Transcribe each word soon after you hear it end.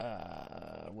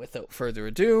without further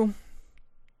ado...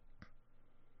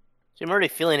 So I'm already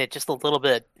feeling it just a little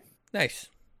bit. Nice.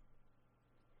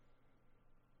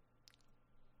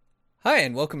 Hi,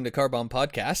 and welcome to Carbon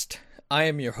Podcast. I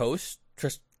am your host,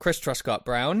 Chris Truscott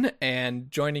Brown, and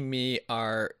joining me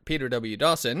are Peter W.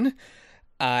 Dawson.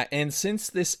 And since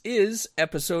this is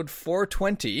episode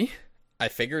 420, I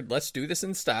figured let's do this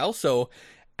in style. So,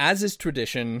 as is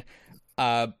tradition,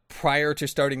 prior to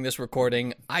starting this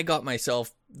recording, I got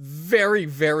myself very,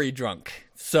 very drunk.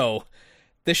 So,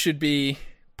 this should be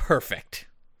perfect.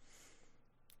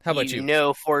 How about you? You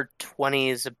know 420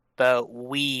 is about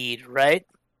weed, right?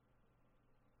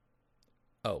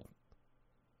 Oh.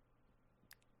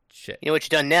 Shit. You know what you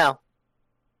done now?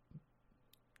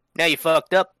 Now you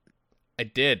fucked up. I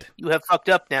did. You have fucked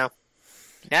up now.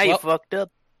 Now you fucked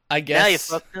up. I guess. Now you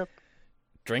fucked up.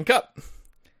 Drink up.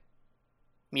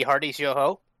 Me Hardy's yo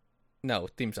ho? No,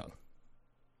 theme song.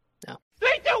 No. 3,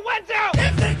 2, 1, 0!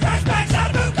 Instant flashbacks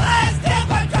out of glass!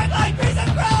 Tailpipe track like piece of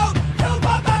chrome! You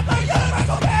want back for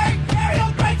universal being!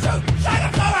 Aerial great shoot! Shine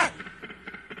up slower!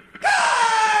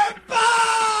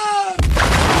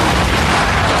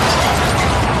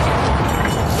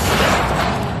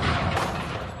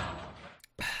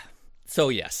 So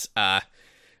yes,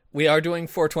 we are doing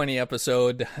 420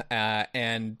 episode,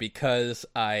 and because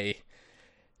I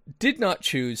did not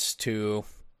choose to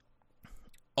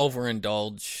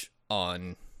overindulge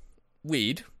on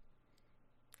weed,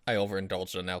 I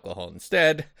overindulged on alcohol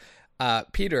instead.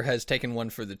 Peter has taken one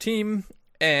for the team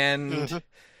and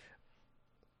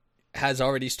has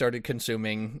already started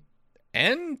consuming,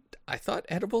 and I thought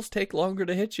edibles take longer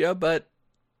to hit you, but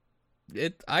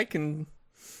I can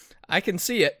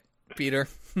see it. Peter.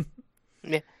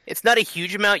 Yeah, it's not a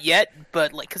huge amount yet,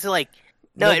 but it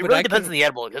really depends on the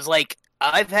edible. Because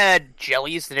I've had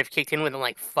jellies that have kicked in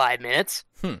within 5 minutes.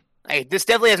 This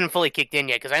definitely hasn't fully kicked in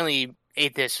yet because I only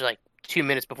ate this for 2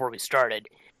 minutes before we started.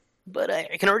 But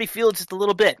I can already feel it just a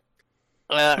little bit.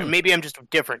 Maybe I'm just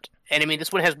different. And I mean,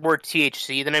 this one has more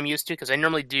THC than I'm used to because I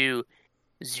normally do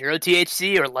 0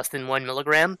 THC or less than 1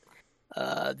 milligram.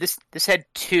 This had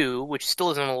 2, which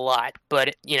still isn't a lot,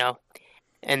 but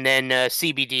and then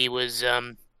CBD was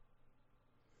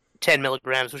 10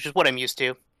 milligrams, which is what I'm used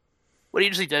to. What it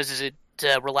usually does is it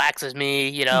relaxes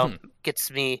me, gets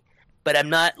me, but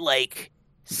I'm not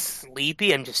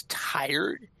sleepy. I'm just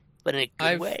tired, but in a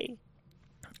good way.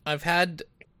 I've had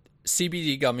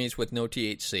CBD gummies with no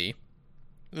THC.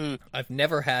 I've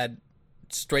never had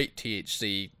straight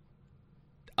THC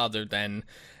other than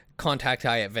contact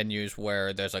high at venues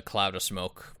where there's a cloud of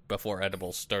smoke before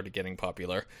edibles started getting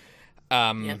popular.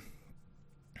 And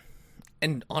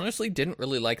honestly didn't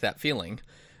really like that feeling,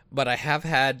 but I have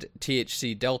had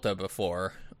THC Delta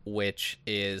before, which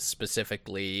is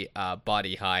specifically a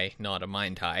body high, not a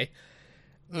mind high.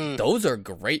 Those are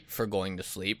great for going to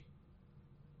sleep.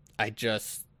 I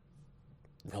just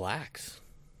relax.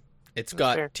 It's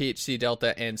got THC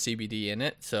Delta and CBD in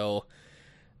it, so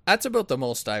that's about the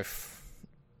most I've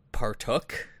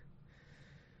partook.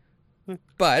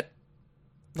 But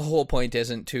the whole point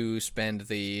isn't to spend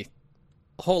the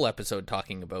whole episode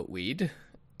talking about weed,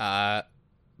 but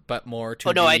more to...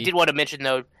 Oh, no, I did want to mention,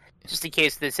 though, just in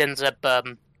case this ends up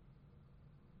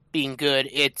being good,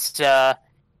 it's, I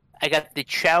got the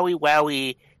Chowie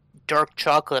Wowie dark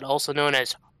chocolate, also known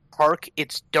as Hark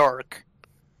It's Dark.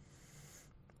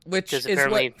 Which is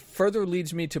what further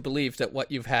leads me to believe that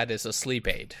what you've had is a sleep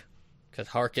aid. Because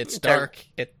Hark It's Dark,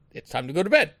 it's time to go to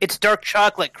bed. It's dark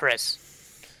chocolate, Chris.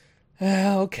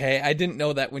 Okay, I didn't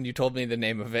know that when you told me the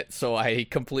name of it, so I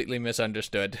completely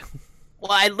misunderstood.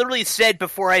 Well, I literally said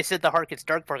before I said the Hark It's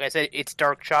Dark part, I said it's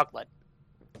dark chocolate.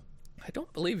 I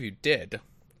don't believe you did.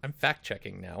 I'm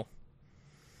fact-checking now.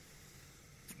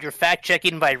 You're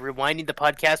fact-checking by rewinding the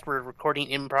podcast we're recording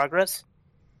in progress?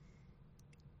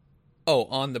 Oh,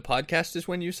 on the podcast is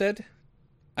when you said?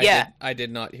 Yeah. I did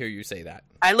not hear you say that.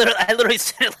 I literally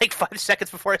said it 5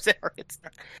 seconds before I said Hark It's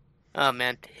Dark. Oh,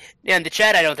 man. Yeah, in the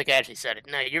chat, I don't think I actually said it.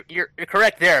 No, you're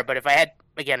correct there, but if I had...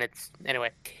 Again, it's...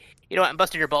 Anyway. You know what? I'm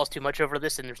busting your balls too much over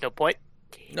this, and there's no point.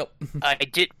 Nope.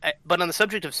 But on the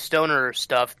subject of stoner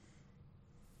stuff,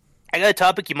 I got a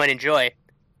topic you might enjoy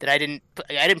that I didn't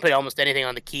put almost anything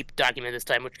on the Keep document this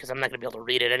time, because I'm not going to be able to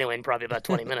read it anyway in probably about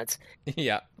 20 minutes.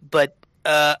 Yeah. But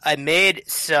I made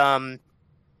some...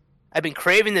 I've been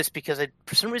craving this because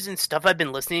for some reason, stuff I've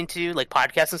been listening to,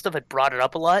 podcasts and stuff, had brought it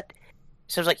up a lot.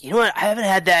 So I was like, you know what? I haven't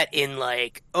had that in,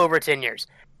 over 10 years.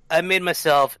 I made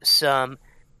myself some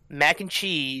mac and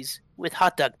cheese with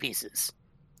hot dog pieces.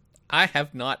 I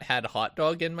have not had hot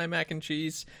dog in my mac and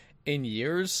cheese in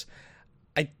years.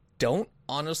 I don't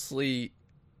honestly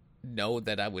know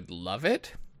that I would love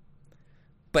it,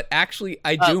 But actually,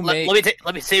 I do make...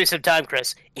 Let me save you some time,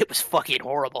 Chris. It was fucking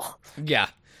horrible. Yeah.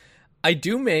 I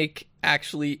do make,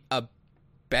 actually, a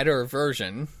better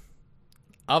version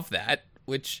of that,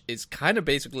 which is kind of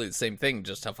basically the same thing,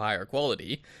 just of higher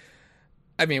quality.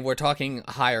 I mean, we're talking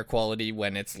higher quality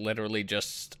when it's literally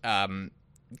just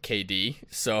KD,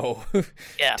 so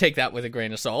yeah. Take that with a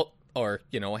grain of salt, or,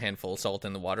 a handful of salt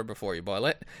in the water before you boil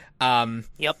it.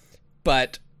 Yep.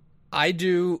 But I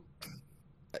do...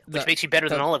 Which makes you better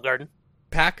than Olive Garden.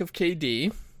 Pack of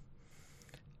KD,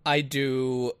 I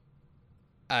do...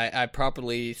 I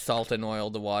properly salt and oil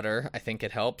the water. I think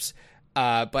it helps.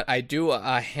 But I do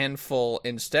a handful,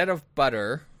 instead of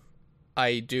butter,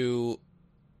 I do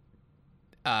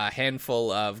a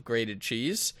handful of grated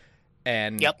cheese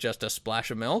and just a splash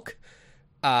of milk.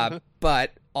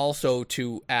 But also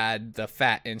to add the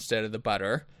fat instead of the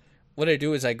butter. What I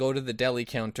do is I go to the deli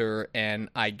counter and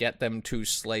I get them to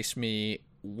slice me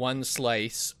one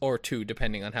slice or two,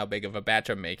 depending on how big of a batch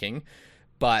I'm making.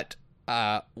 But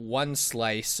one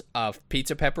slice of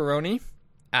pizza pepperoni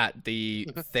at the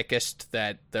thickest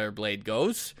that their blade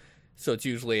goes. So it's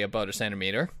usually about a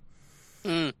centimeter.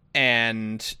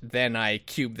 And then I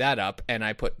cube that up and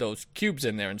I put those cubes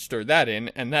in there and stir that in,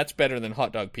 and that's better than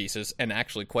hot dog pieces and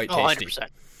actually quite tasty. 100%.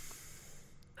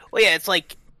 Well, yeah, it's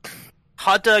like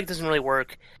hot dog doesn't really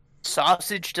work.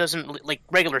 Sausage doesn't, like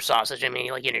regular sausage, I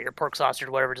mean, like, your pork sausage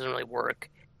or whatever doesn't really work.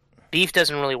 Beef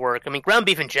doesn't really work. I mean, ground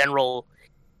beef in general,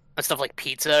 and stuff like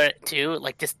pizza too,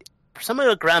 like just some of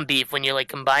the ground beef, when you like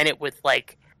combine it with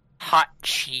like hot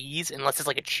cheese, unless it's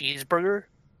like a cheeseburger,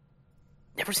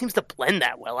 never seems to blend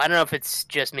that well. I don't know if it's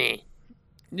just me.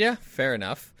 Yeah, fair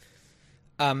enough.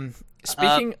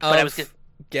 Speaking of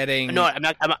getting... No, I'm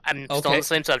not. I'm still on the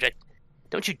same subject.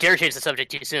 Don't you dare change the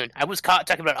subject too soon. I was caught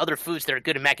talking about other foods that are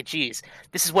good in mac and cheese.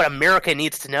 This is what America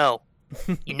needs to know.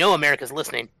 You know America's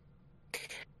listening.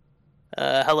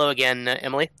 Hello again,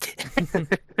 Emily.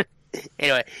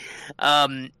 Anyway,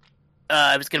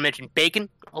 I was going to mention bacon,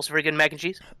 also very good in mac and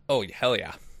cheese. Oh, hell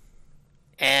yeah.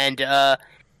 And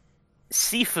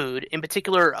seafood, in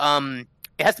particular,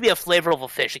 it has to be a flavorful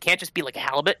fish. It can't just be like a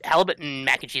halibut. Halibut and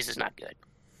mac and cheese is not good.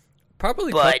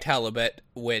 Probably cooked halibut,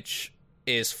 which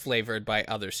is flavored by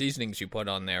other seasonings you put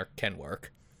on there, can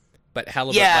work. But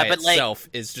halibut by itself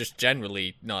is just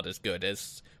generally not as good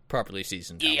as properly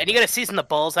seasoned halibut. Yeah, and you gotta season the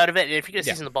balls out of it, and if you're gonna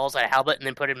season the balls out of halibut and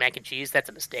then put it in mac and cheese, that's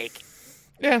a mistake.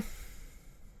 Yeah.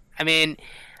 I mean,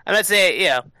 I'm not saying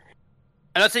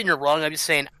you're wrong, I'm just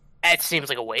saying it seems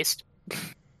like a waste.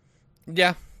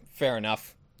 Yeah, fair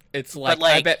enough. It's like,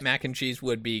 I bet mac and cheese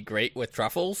would be great with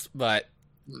truffles, but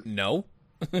no.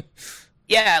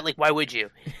 Yeah, like, why would you?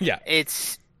 Yeah.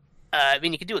 It's, I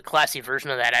mean, you could do a classy version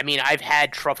of that. I mean, I've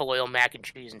had truffle oil mac and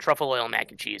cheese, and truffle oil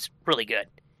mac and cheese, really good.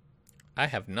 I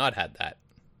have not had that.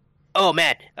 Oh,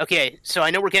 man. Okay, so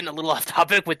I know we're getting a little off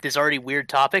topic with this already weird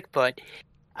topic, but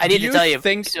I need to tell you...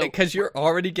 Because you're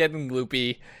already getting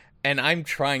loopy, and I'm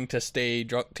trying to stay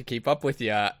drunk to keep up with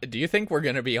you, do you think we're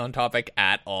going to be on topic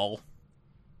at all?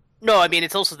 No, I mean,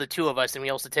 it's also the two of us, and we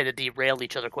also tend to derail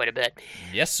each other quite a bit.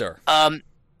 Yes, sir.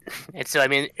 And so, I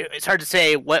mean, it's hard to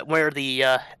say where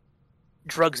the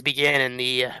drugs begin and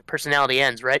the personality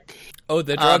ends, right? Oh,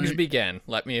 the drugs began,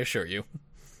 let me assure you.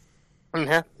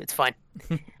 It's fine.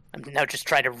 I'm now just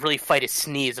trying to really fight a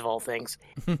sneeze, of all things.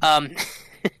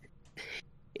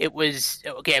 It was...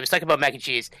 Okay, I was talking about mac and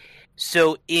cheese.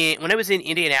 So, when I was in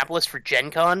Indianapolis for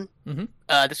Gen Con,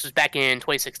 this was back in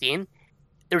 2016,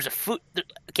 there was a food...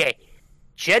 Okay,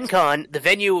 Gen Con, the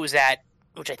venue it was at,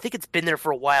 which I think it's been there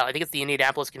for a while. I think it's the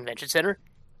Indianapolis Convention Center.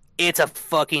 It's a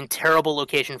fucking terrible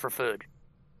location for food.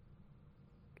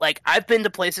 Like, I've been to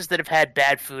places that have had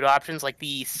bad food options. Like,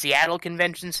 the Seattle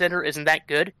Convention Center isn't that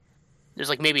good. There's,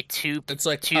 like, maybe two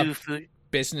food...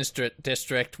 business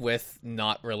district with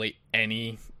not really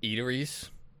any eateries.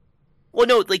 Well,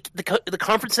 no, like, the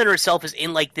conference center itself is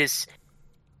in, like, this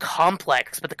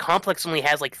complex, but the complex only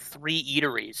has, like, 3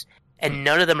 eateries, and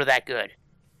none of them are that good.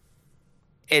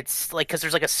 It's like, because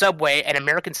there's like a Subway, and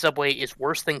American Subway is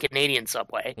worse than Canadian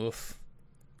Subway. Oof.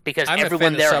 Because I'm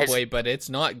everyone there Subway, but it's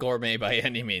not gourmet by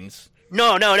any means.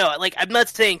 No. Like, I'm not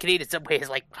saying Canadian Subway is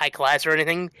like high class or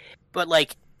anything, but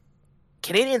like,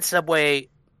 Canadian Subway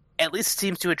at least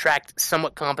seems to attract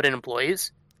somewhat competent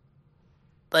employees.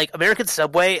 Like, American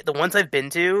Subway, the ones I've been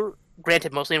to,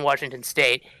 granted mostly in Washington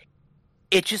State,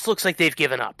 it just looks like they've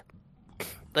given up.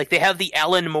 Like, they have the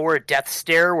Alan Moore death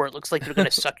stare where it looks like they're going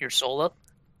to suck your soul up.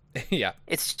 Yeah.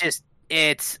 It's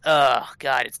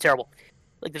God, it's terrible.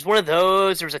 Like, there's one of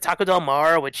those, there was a Taco Del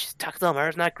Mar, which Taco Del Mar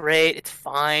is not great, it's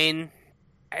fine.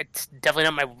 it's definitely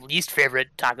not my least favorite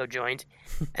taco joint.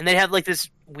 And they have like this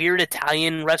weird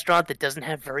Italian restaurant that doesn't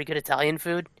have very good Italian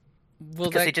food. Well,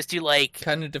 because they just do like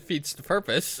kind of defeats the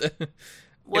purpose.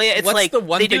 Well, yeah, it's what's like the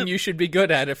one thing you should be good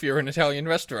at if you're an Italian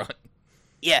restaurant?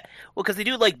 Yeah, well, because they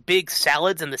do like big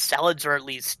salads, and the salads are at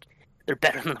least they're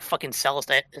better than the fucking salads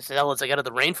I got at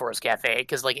the Rainforest Cafe.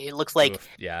 Because like it looks like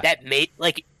that made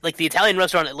like the Italian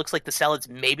restaurant. It looks like the salads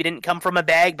maybe didn't come from a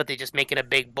bag, but they just make it a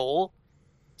big bowl.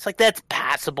 It's like that's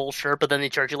passable, sure, but then they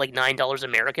charge you like $9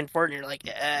 American for it, and you're like,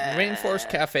 Rainforest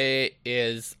Cafe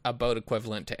is about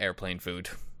equivalent to airplane food.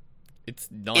 It's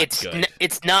not good.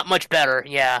 It's not much better.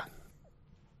 Yeah,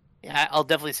 I'll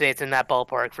definitely say it's in that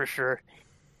ballpark for sure.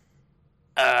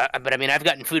 But I mean, I've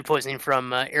gotten food poisoning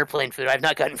from airplane food. I've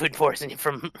not gotten food poisoning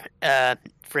from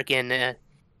freaking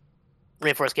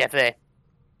Rainforest Cafe.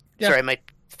 Yeah. Sorry, my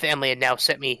family had now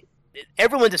sent me.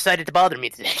 Everyone decided to bother me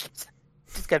today.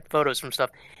 Just got photos from stuff.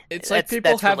 It's like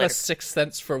people have a sixth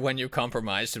sense for when you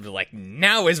compromise to be like,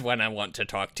 now is when I want to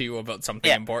talk to you about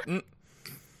something important.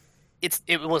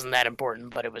 It wasn't that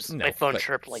important, but it was. My phone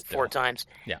chirped like 4 times.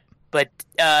 Yeah. But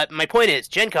my point is,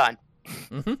 Gen Con,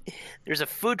 there's a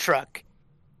food truck,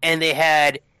 and they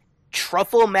had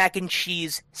truffle mac and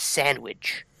cheese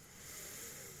sandwich.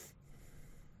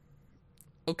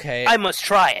 Okay. I must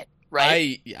try it,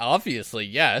 right? Obviously,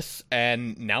 yes,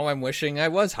 and now I'm wishing I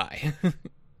was high.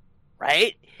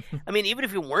 Right? I mean, even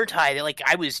if you weren't high,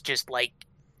 I was just,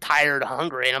 tired,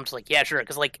 hungry, and I'm just like, yeah, sure,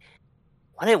 because,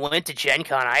 when I went to Gen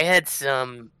Con, I had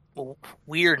some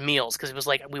weird meals, because it was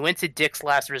we went to Dick's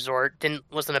Last Resort,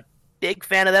 wasn't a big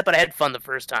fan of that, but I had fun the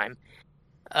first time.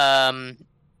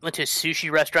 Went to a sushi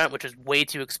restaurant, which was way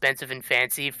too expensive and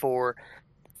fancy for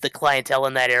the clientele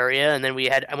in that area, and then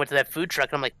I went to that food truck,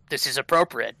 and I'm like, this is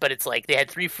appropriate, but it's they had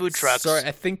 3 food trucks. Sorry,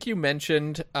 I think you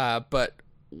mentioned, but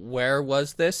where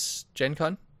was this, Gen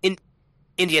Con? In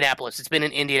Indianapolis. It's been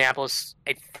in Indianapolis,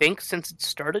 I think, since it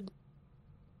started.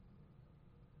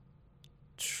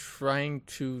 Trying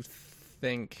to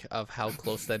think of how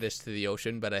close that is to the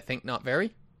ocean, but I think not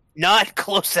very. Not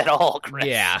close at all, Chris.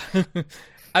 Yeah.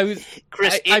 I'm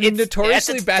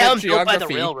notoriously bad at geography, by the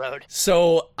railroad.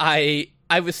 So I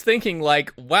was thinking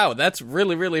wow, that's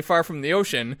really, really far from the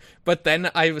ocean, but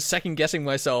then I was second-guessing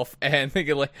myself and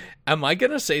thinking, am I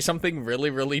gonna say something really,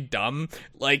 really dumb?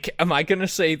 Am I gonna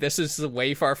say this is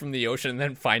way far from the ocean and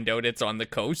then find out it's on the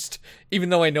coast? Even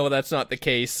though I know that's not the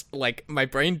case, my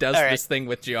brain does this thing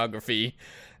with geography,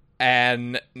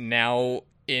 and now,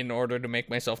 in order to make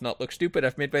myself not look stupid,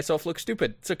 I've made myself look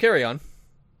stupid, so carry on.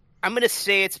 I'm gonna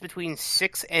say it's between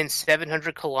 600 and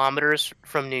 700 kilometers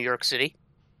from New York City.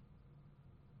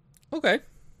 Okay.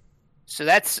 So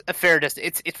that's a fair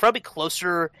distance. It's probably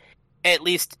closer, at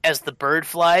least as the bird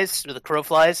flies, or the crow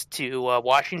flies, to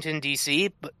Washington,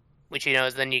 D.C., but which,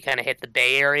 is then you kind of hit the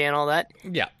Bay Area and all that.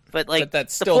 Yeah. But,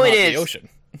 that's still not the ocean.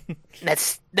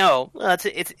 It's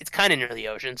kind of near the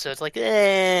ocean, so it's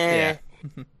Yeah.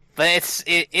 But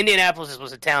Indianapolis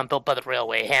was a town built by the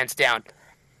railway, hands down.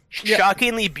 Yeah.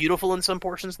 Shockingly beautiful in some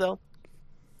portions, though.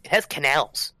 It has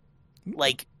canals.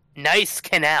 Nice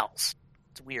canals.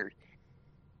 It's weird.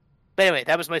 But anyway,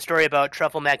 that was my story about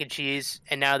truffle mac and cheese,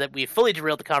 and now that we've fully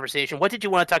derailed the conversation, what did you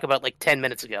want to talk about 10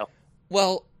 minutes ago?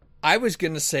 Well, I was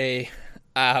going to say,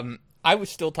 I was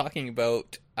still talking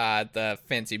about the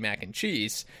fancy mac and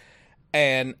cheese,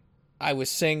 and I was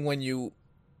saying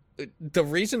the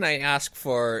reason I ask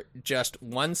for just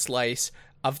one slice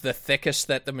of the thickest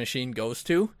that the machine goes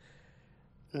to,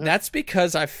 that's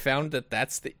because I've found that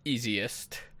that's the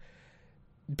easiest.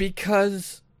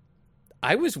 Because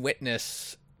I was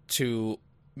witness to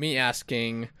me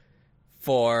asking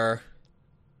for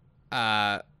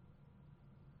 1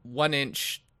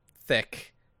 inch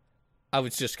thick. I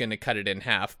was just going to cut it in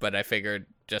half, but I figured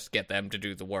just get them to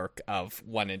do the work of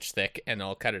 1 inch thick, and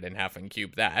I'll cut it in half and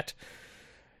cube that.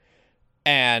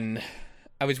 And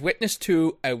I was witness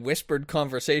to a whispered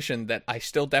conversation that I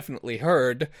still definitely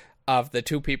heard of the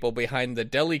 2 people behind the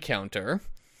deli counter,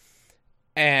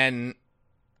 and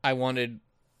I wanted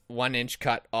 1 inch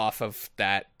cut off of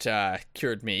that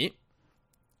cured meat,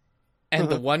 and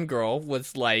the one girl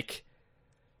was like,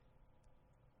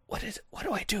 what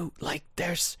do I do?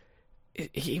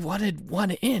 He wanted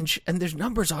 1 inch, and there's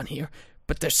numbers on here,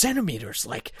 but there's centimeters.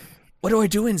 What do I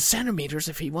do in centimeters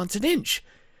if he wants 1 inch?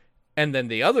 And then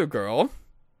the other girl,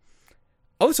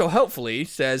 oh so helpfully,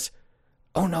 says,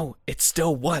 oh no, it's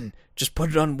still 1. Just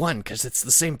put it on 1, because it's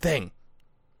the same thing.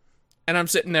 And I'm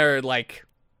sitting there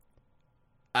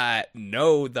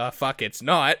no, the fuck it's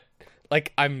not.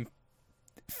 I'm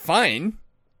fine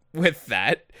with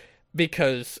that,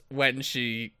 because when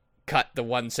she cut the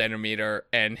 1 centimeter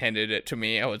and handed it to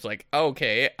me. I was like,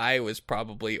 okay, I was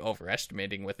probably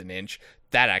overestimating with 1 inch.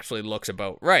 That actually looks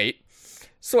about right.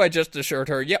 So I just assured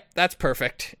her, yep, that's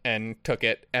perfect, and took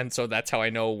it. And so that's how I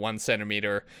know 1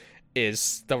 centimeter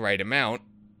is the right amount.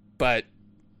 But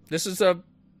this is a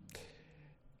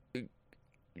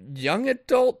young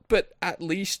adult, but at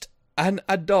least an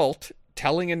adult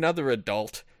telling another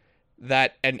adult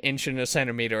that 1 inch and 1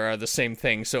 centimeter are the same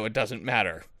thing, so it doesn't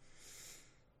matter.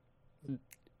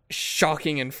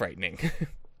 Shocking and frightening.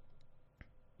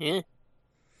 Yeah.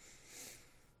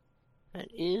 That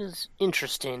is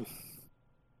interesting.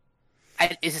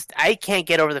 I can't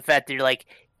get over the fact that you're like,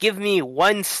 give me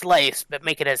 1 slice, but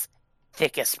make it as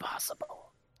thick as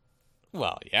possible.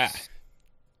 Well, yeah.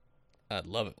 I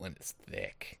love it when it's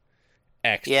thick.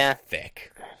 Extra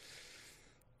thick.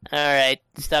 Alright,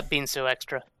 stop being so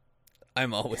extra.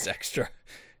 I'm always extra.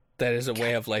 That is a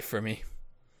way of life for me.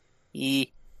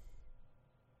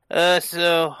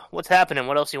 So, what's happening?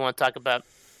 What else do you want to talk about?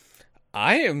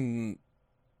 I am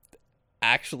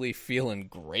actually feeling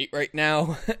great right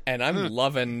now, and I'm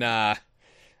loving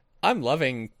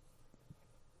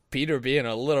Peter being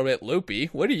a little bit loopy.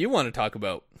 What do you want to talk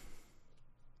about?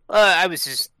 I was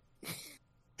just...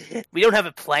 We don't have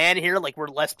a plan here, like we're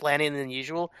less planning than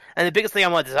usual. And the biggest thing I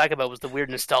wanted to talk about was the weird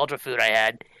nostalgia food I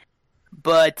had.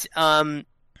 But,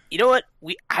 you know what?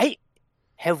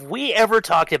 Have we ever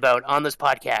talked about on this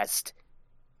podcast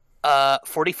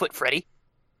 40-Foot Freddy?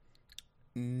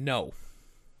 No.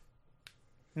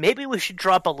 Maybe we should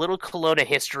drop a little Kelowna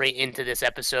history into this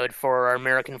episode for our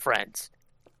American friends.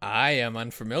 I am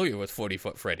unfamiliar with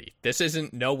 40-Foot Freddy. This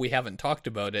isn't, no, we haven't talked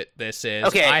about it. This is,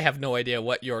 okay. I have no idea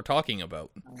what you're talking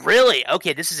about. Really?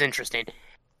 Okay, this is interesting.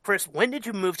 Chris, when did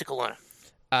you move to Kelowna?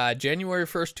 January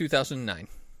 1st, 2009.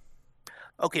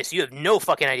 Okay, so you have no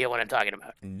fucking idea what I'm talking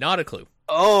about. Not a clue.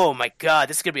 Oh my god,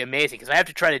 this is going to be amazing, because I have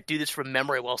to try to do this from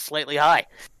memory while slightly high.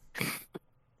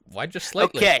 Why just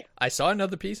slightly? Okay. I saw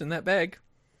another piece in that bag.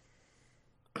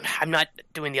 I'm not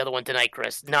doing the other one tonight,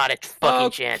 Chris. Not a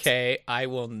fucking chance. Okay, I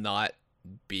will not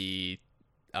be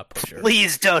a pusher.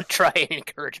 Please don't try and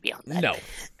encourage me on that. No.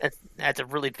 That's a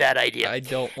really bad idea. I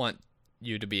don't want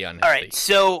you to be unhealthy. Alright,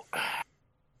 so,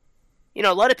 you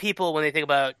know, a lot of people, when they think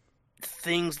about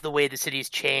things the way the city's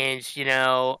changed, you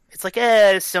know, it's like,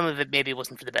 some of it maybe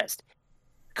wasn't for the best.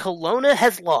 Kelowna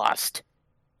has lost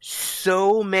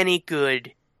so many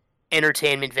good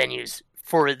entertainment venues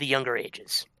for the younger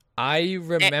ages. I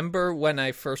remember when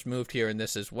I first moved here, and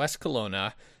this is West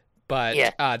Kelowna,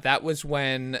 but that was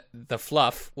when the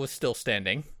Fluff was still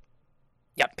standing.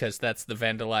 Yep. Because that's the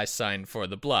vandalized sign for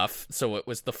the Bluff, so it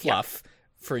was the Fluff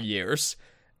for years.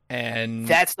 And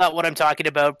that's not what I'm talking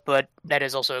about, but that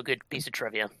is also a good piece of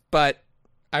trivia. But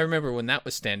I remember when that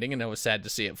was standing, and I was sad to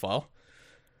see it fall.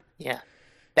 Yeah.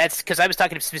 That's because I was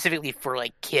talking specifically for,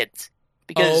 like, kids.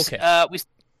 Because we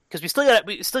still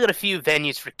got a few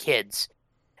venues for kids.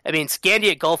 I mean,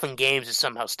 Scandia Golf and Games is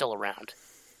somehow still around.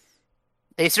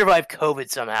 They survived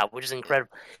COVID somehow, which is incredible.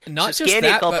 Not so just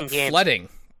Scandia that, but flooding.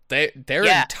 Their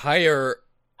entire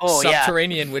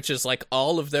subterranean, which is like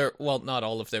all of their, well, not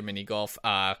all of their mini golf,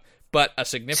 but a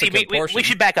significant portion. We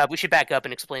should back up. We should back up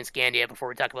and explain Scandia before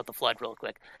we talk about the flood real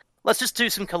quick. Let's just do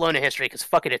some Kelowna history, because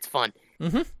fuck it, it's fun.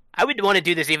 Mm-hmm. I would want to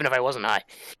do this even if I wasn't high.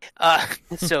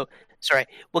 So, sorry,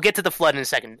 we'll get to the flood in a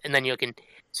second, and then you can...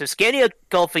 So Scandia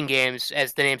Golf and Games,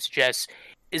 as the name suggests,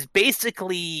 is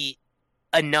basically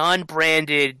a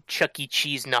non-branded Chuck E.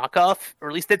 Cheese knockoff, or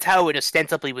at least that's how it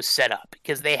ostensibly was set up,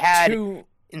 because they had,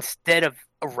 instead of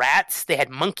rats, they had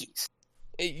monkeys.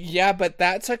 Yeah, but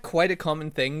that's quite a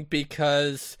common thing,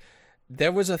 because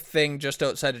there was a thing just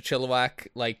outside of Chilliwack,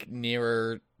 like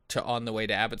nearer to on the way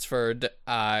to Abbotsford,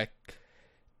 that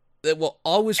will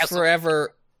always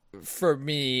forever, for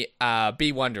me,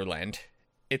 be Wonderland.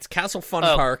 It's Castle Fun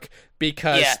Park,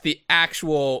 because the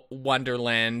actual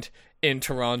Wonderland in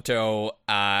Toronto,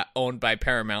 owned by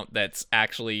Paramount, that's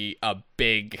actually a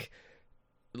big,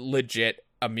 legit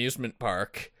amusement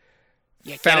park.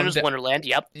 Yeah, Canada's Wonderland,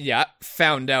 yep. Yeah,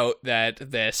 found out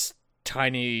that this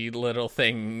tiny little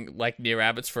thing, like, near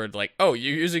Abbotsford, like, oh,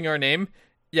 you're using our name?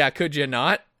 Yeah, could you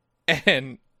not?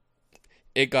 And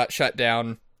it got shut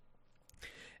down.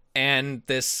 And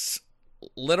this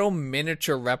little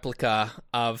miniature replica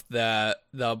of the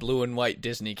blue and white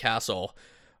Disney castle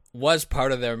was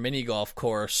part of their mini golf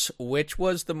course, which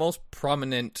was the most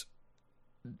prominent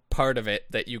part of it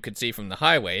that you could see from the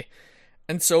highway.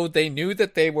 And so they knew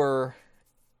that they were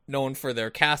known for their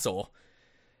castle.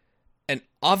 And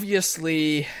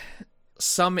obviously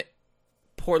some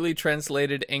poorly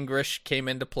translated English came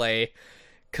into play,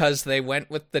 because they went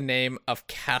with the name of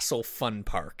Castle Fun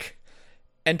Park.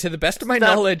 And to the best of my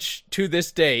knowledge, to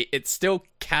this day, it's still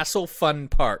Castle Fun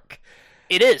Park.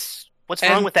 It is. What's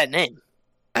wrong with that name?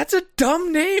 That's a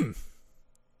dumb name.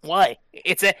 Why?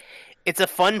 It's a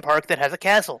fun park that has a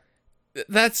castle.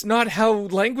 That's not how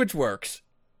language works.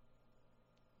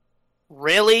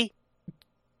 Really?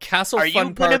 Castle Are Fun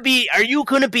you Park. Are you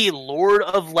gonna be Lord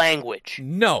of Language?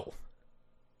 No.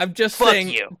 I'm just Fuck saying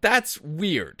you. That's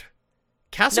weird.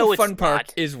 Castle No, it's Fun Park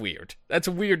not. is weird. That's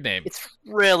a weird name. It's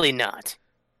really not.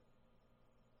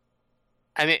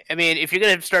 I mean, if you're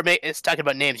gonna start talking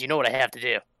about names, you know what I have to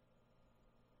do.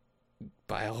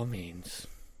 By all means.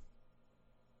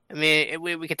 I mean,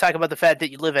 we could talk about the fact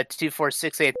that you live at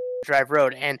 2468 Drive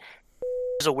Road, and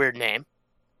is a weird name.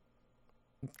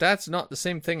 That's not the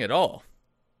same thing at all.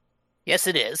 Yes,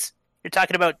 it is. You're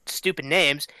talking about stupid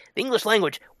names. The English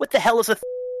language, what the hell is a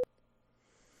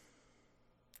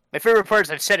My favorite part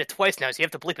is I've said it twice now, so you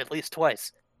have to bleep it at least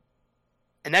twice.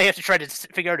 And now you have to try to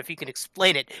figure out if you can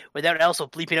explain it without also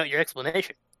bleeping out your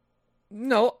explanation.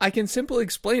 No, I can simply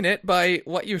explain it by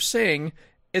what you're saying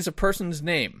is a person's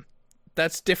name.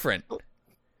 That's different.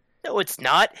 No, it's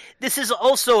not. This is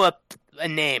also a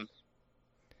name.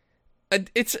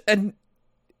 It's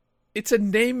a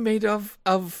name made of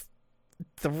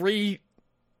three,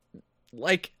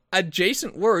 like,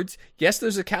 adjacent words. Yes,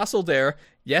 there's a castle there.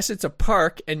 Yes, it's a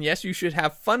park, and yes, you should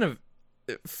have fun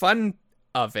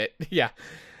of it. Yeah.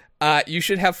 You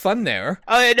should have fun there.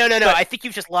 Oh, no. But I think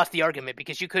you've just lost the argument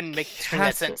because you couldn't string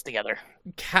that sentence together.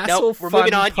 Castle Nope, we're Fun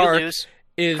moving on. Park You lose.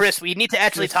 is Chris, we need to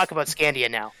actually talk about Scandia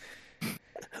now.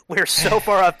 We're so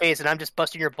far off base, and I'm just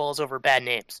busting your balls over bad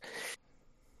names.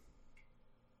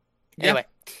 Anyway.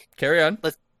 Carry on.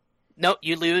 No,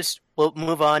 you lose. We'll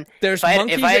move on. There's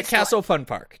monkeys at Castle Fun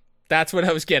Park. That's what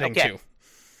I was getting to.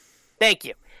 Thank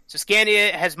you. So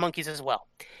Scandia has monkeys as well.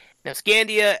 Now,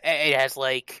 Scandia, it has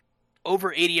like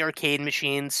over 80 arcade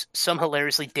machines, some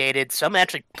hilariously dated, some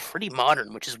actually pretty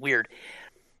modern, which is weird.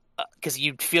 Because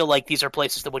you'd feel like these are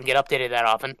places that wouldn't get updated that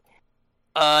often.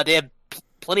 They have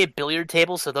plenty of billiard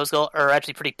tables, so those are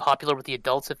actually pretty popular with the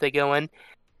adults if they go in.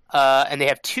 And they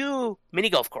have 2 mini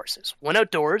golf courses, one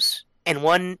outdoors and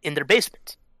one in their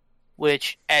basement,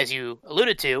 which, as you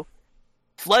alluded to,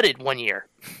 flooded one year.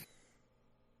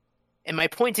 And my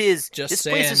point is, just this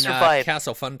saying, place has survived.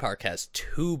 Castle Fun Park has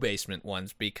 2 basement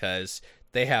ones because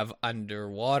they have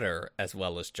underwater as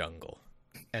well as jungle,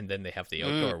 and then they have the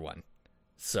outdoor one.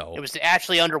 So it was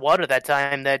actually underwater that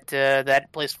time that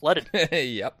that place flooded.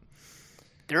 Yep.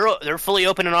 They're fully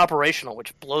open and operational,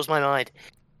 which blows my mind.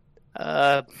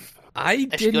 I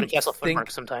should go to Castle Fun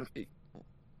Park sometime.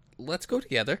 Let's go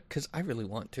together, because I really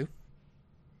want to.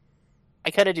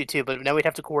 I kind of do too, but now we'd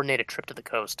have to coordinate a trip to the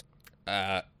coast.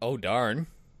 Oh darn.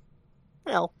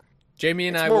 Well, Jamie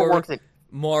and I were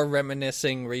more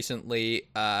reminiscing recently.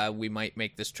 We might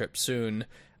make this trip soon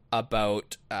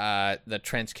about the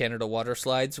Trans-Canada water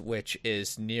slides, which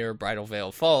is near Bridal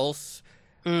Veil Falls.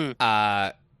 And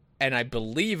I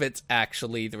believe it's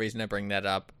actually, the reason I bring that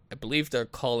up, I believe they're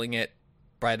calling it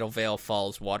Bridal Veil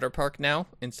Falls Water Park now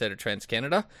instead of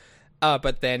Trans-Canada.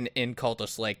 But then in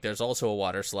Cultus Lake, there's also a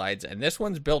water slides, and this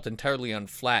one's built entirely on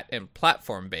flat and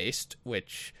platform-based,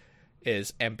 which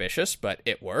is ambitious, but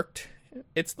it worked.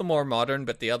 It's the more modern,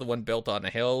 but the other one built on a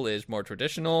hill is more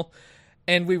traditional,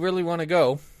 and we really want to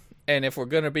go. And if we're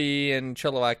going to be in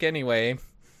Chilliwack anyway,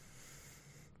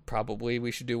 probably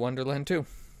we should do Wonderland too.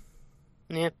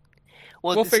 Yeah.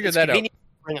 Well, we'll figure that out.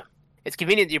 It's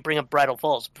convenient that you bring up Bridal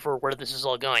Falls for where this is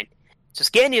all going. So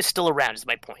Scandia is still around, is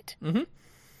my point. Mm-hmm.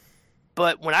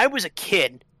 But when I was a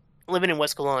kid, living in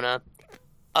West Kelowna,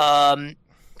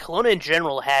 Kelowna in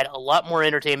general had a lot more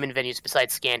entertainment venues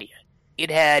besides Scandia. It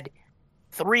had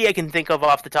 3 I can think of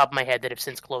off the top of my head that have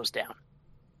since closed down.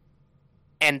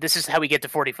 And this is how we get to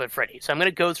 40-Foot Freddy. So I'm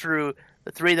going to go through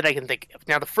the 3 that I can think of.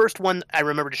 Now, the first one I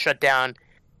remember to shut down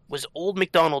was Old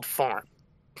MacDonald Farm,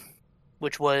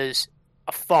 which was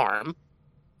a farm,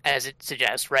 as it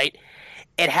suggests, right?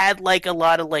 It had like a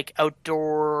lot of like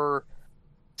outdoor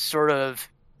sort of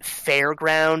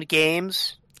fairground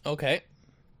games. Okay.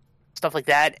 Stuff like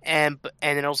that. And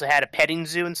it also had a petting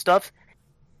zoo and stuff.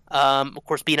 Of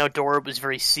course, being outdoor, it was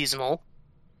very seasonal.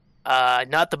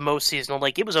 Not the most seasonal.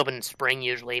 Like, it was open in spring,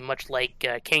 usually, much like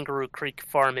Kangaroo Creek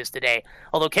Farm is today.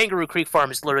 Although Kangaroo Creek Farm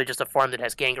is literally just a farm that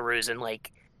has kangaroos and,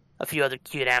 like, a few other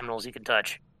cute animals you can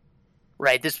touch.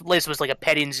 Right, this place was like a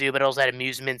petting zoo, but it also had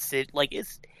amusements. It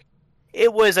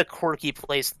was a quirky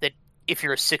place that, if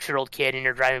you're a 6-year-old kid and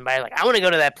you're driving by, like, I want to go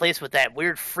to that place with that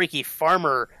weird, freaky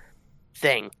farmer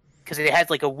thing. Because it had,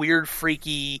 like, a weird,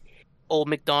 freaky Old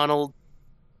MacDonald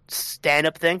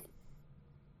stand-up thing.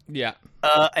 Yeah.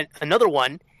 Another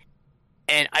one,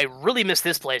 and I really miss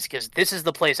this place because this is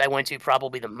the place I went to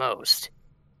probably the most.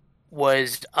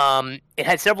 It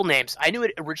had several names. I knew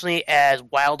it originally as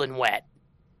Wild and Wet.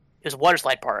 It was a water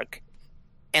slide park,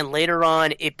 and later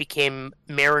on it became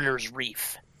Mariner's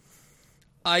Reef.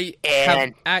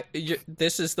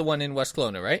 This is the one in West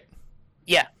Kelowna, right?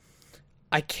 Yeah.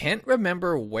 I can't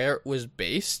remember where it was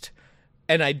based,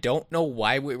 and I don't know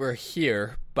why we were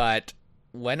here, but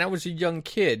when I was a young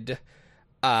kid,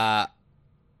 our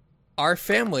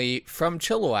family from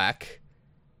Chilliwack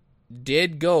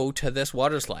did go to this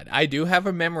water slide. I do have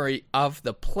a memory of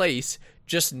the place,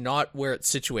 just not where it's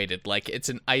situated. Like, it's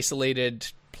an isolated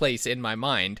place in my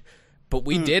mind. But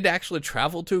we did actually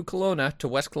travel to Kelowna, to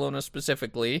West Kelowna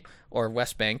specifically, or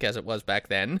West Bank as it was back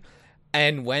then,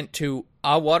 and went to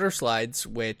a water slides,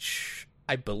 which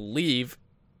I believe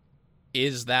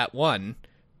is that one,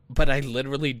 but I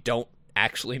literally don't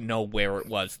actually know where it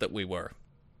was that we were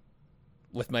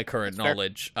with my current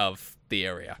knowledge of the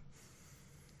area.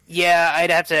 Yeah,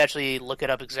 I'd have to actually look it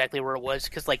up exactly where it was,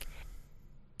 because, like,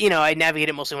 I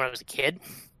navigated mostly when I was a kid.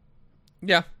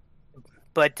 Yeah.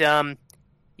 But,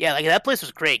 yeah, like, that place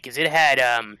was great, because it had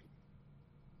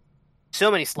so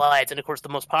many slides, and, of course, the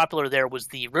most popular there was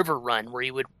the River Run, where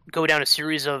you would go down a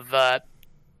series of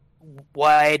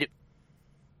wide,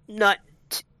 not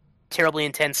terribly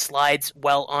intense slides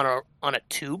while on a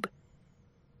tube.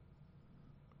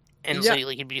 And so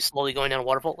you'd be slowly going down a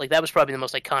waterfall. Like, that was probably the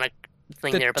most iconic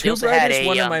thing there. But tube ride is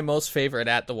one of my most favorite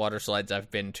at the water slides I've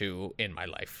been to in my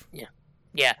life.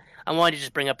 Yeah. I wanted to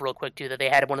just bring up real quick, too, that they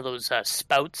had one of those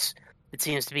spouts that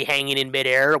seems to be hanging in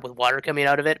midair with water coming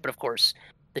out of it. But, of course,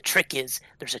 the trick is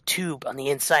there's a tube on the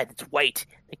inside that's white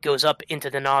that goes up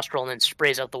into the nostril and then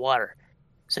sprays out the water.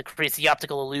 So it creates the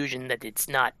optical illusion that it's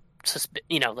not,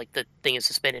 like the thing is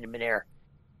suspended in midair.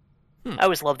 I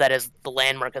always loved that as the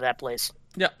landmark of that place.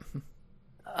 Yeah.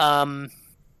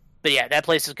 But yeah, that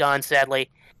place is gone,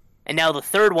 sadly. And now the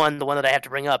third one, the one that I have to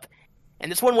bring up,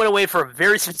 and this one went away for a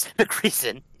very specific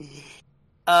reason.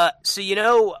 So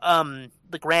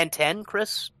the Grand 10,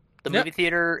 Chris? The movie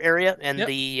theater area? And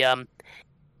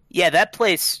that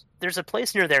place, there's a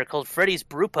place near there called Freddy's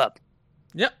Brew Pub.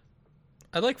 Yep.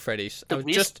 I like Freddy's.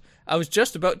 I was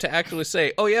just about to actually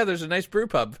say, oh yeah, there's a nice brew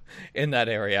pub in that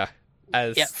area.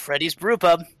 Yeah, Freddy's Brew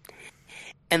Pub.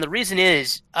 And the reason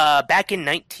is, back in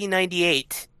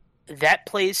 1998, that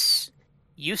place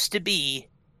used to be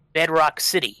Bedrock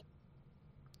City.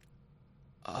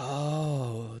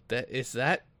 Oh, is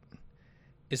that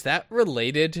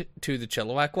related to the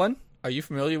Chilliwack one? Are you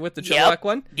familiar with the Chilliwack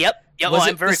one? Yep.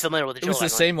 I'm very familiar with the Chilliwack one. It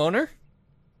was the same owner?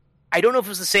 I don't know if it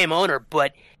was the same owner,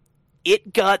 but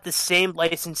it got the same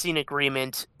licensing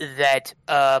agreement that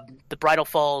the Bridal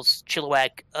Falls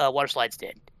Chilliwack water slides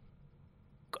did.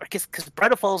 Because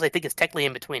Bridal Falls, I think, is technically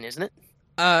in between, isn't it?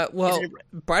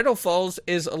 Bridal Falls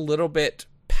is a little bit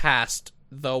past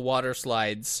the water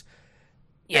slides.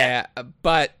 Yeah,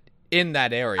 but in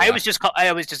that area, I was just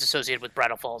associated with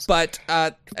Bridal Falls. But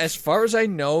as far as I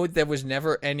know, there was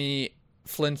never any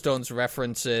Flintstones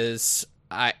references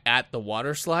at the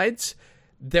water slides.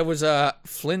 There was a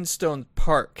Flintstone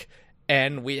park,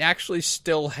 and we actually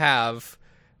still have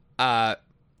a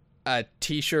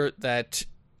T-shirt that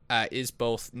is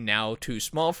both now too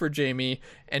small for Jamie,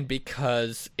 and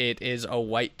because it is a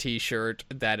white T-shirt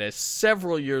that is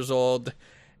several years old,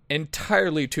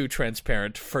 entirely too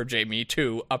transparent for Jamie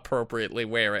to appropriately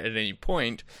wear at any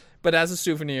point. But as a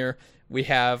souvenir, we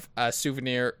have a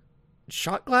souvenir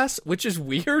shot glass, which is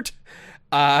weird,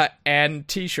 and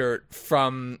T-shirt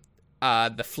from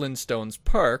the Flintstones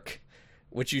Park,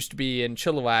 which used to be in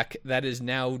Chilliwack, that is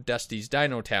now Dusty's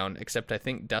Dino Town, except I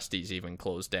think Dusty's even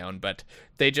closed down, but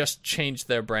they just changed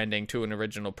their branding to an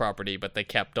original property, but they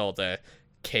kept all the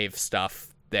cave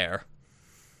stuff there.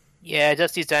 Yeah,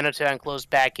 Dusty's Dino Town closed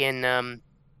back in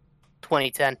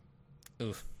 2010.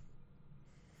 Oof.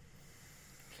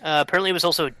 Apparently it was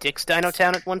also Dick's Dino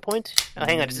Town at one point. Oh,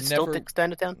 hang on, is it still Dick's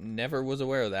Dino Town? Never was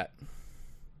aware of that.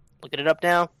 Looking it up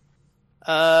now.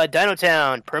 Dino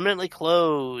Town, permanently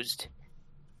closed.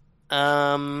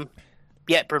 Yeah,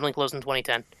 permanently closed in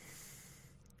 2010.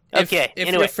 Okay, if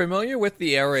anyway. You're familiar with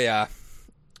the area,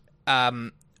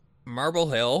 Marble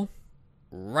Hill,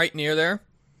 right near there,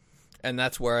 and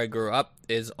that's where I grew up,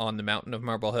 is on the mountain of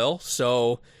Marble Hill.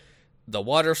 So the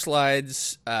water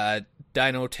slides,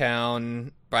 Dino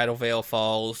Town, Bridal Veil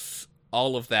Falls,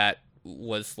 all of that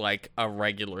was like a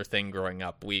regular thing growing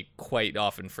up. We quite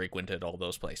often frequented all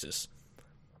those places.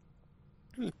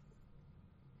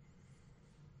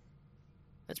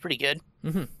 That's pretty good.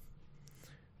 Mm-hmm.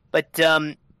 But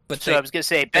I was going to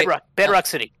say Bedrock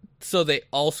City. So they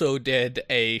also did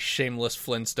a Shameless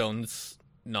Flintstones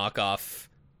knockoff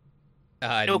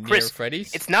No, Chris, near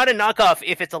Freddy's? it's not a knockoff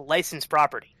if it's a licensed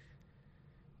property.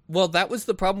 Well, that was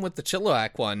the problem with the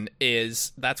Chilliwack one,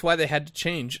 is that's why they had to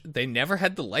change. They never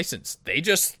had the license. They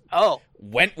just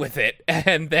went with it,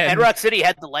 and then... Bedrock City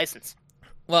had the license.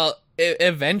 Well,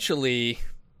 eventually,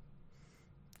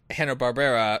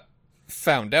 Hanna-Barbera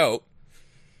found out.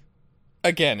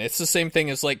 Again, it's the same thing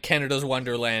as, like, Canada's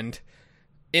Wonderland.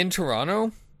 In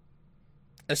Toronto,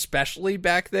 especially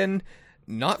back then,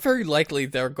 not very likely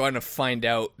they're going to find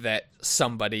out that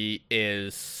somebody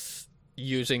is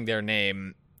using their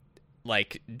name,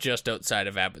 like, just outside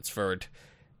of Abbotsford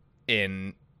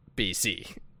in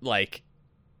BC. Like,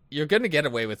 you're going to get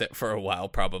away with it for a while,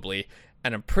 probably.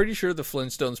 And I'm pretty sure the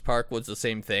Flintstones Park was the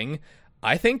same thing.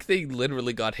 I think they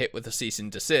literally got hit with a cease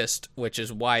and desist, which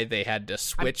is why they had to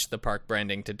switch the park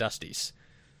branding to Dusty's.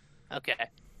 Okay.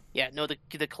 Yeah, no, the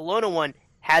Kelowna one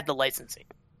had the licensing.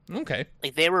 Okay.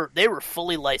 Like, they were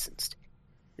fully licensed.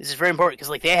 This is very important, because,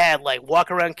 like, they had, like,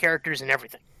 walk-around characters and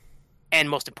everything. And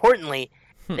most importantly,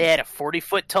 they had a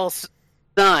 40-foot tall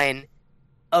sign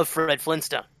of Fred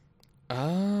Flintstone.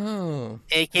 Oh.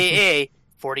 A.K.A.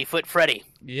 40-foot Freddy.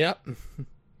 Yep.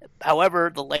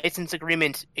 However, the license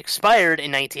agreement expired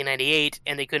in 1998,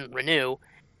 and they couldn't renew.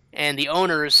 And the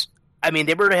owners, I mean,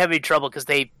 they were having trouble because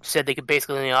they said they could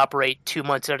basically only operate 2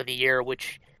 months out of the year,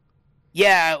 which,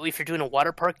 yeah, if you're doing a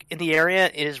water park in the area,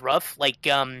 it is rough. Like,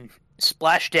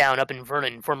 Splashdown up in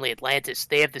Vernon, formerly Atlantis,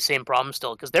 they have the same problem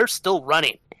still, because they're still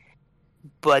running,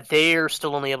 but they're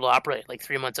still only able to operate like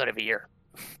 3 months out of a year.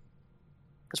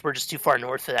 Because we're just too far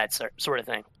north for that sort of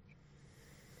thing.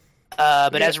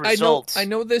 But yeah, as a result... I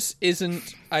know this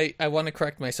isn't... I want to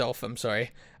correct myself, I'm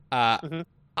sorry.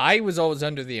 I was always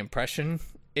under the impression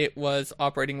it was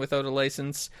operating without a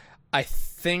license. I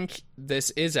think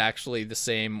this is actually the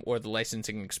same, or the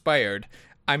licensing expired.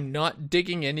 I'm not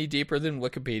digging any deeper than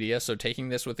Wikipedia, so taking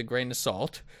this with a grain of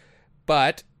salt.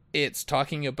 But it's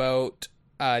talking about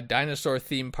a dinosaur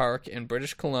theme park in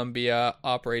British Columbia,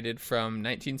 operated from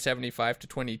 1975 to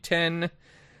 2010.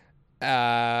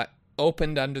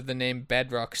 Opened under the name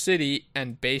Bedrock City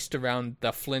and based around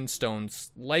the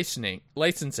Flintstones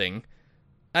licensing.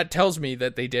 That tells me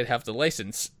that they did have the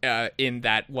license in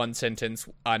that one sentence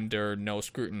under no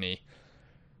scrutiny.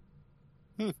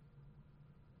 There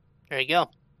you go.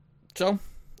 So,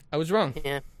 I was wrong.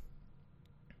 Yeah.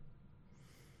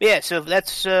 Yeah, so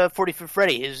that's 40-foot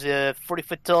Freddy. Is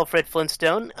 40-foot tall Fred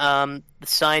Flintstone. The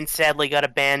sign sadly got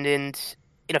abandoned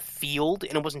in a field,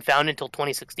 and it wasn't found until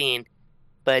 2016.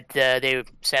 But they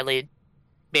sadly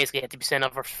basically had to be sent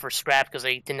off for scrap because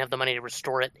they didn't have the money to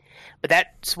restore it. But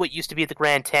that's what used to be at the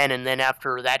Grand 10, and then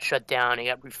after that shut down, it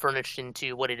got refurnished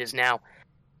into what it is now.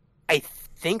 I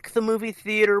think the movie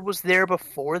theater was there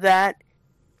before that.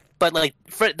 But, like,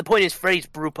 the point is, Freddy's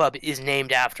Brew Pub is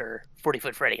named after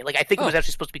 40-foot Freddy. Like, I think it was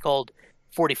actually supposed to be called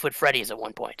 40-foot Freddy's at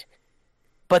one point.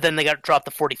 But then they got dropped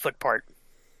the 40-foot part.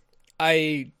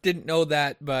 I didn't know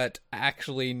that, but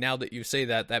actually, now that you say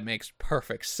that, that makes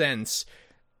perfect sense,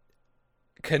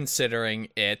 considering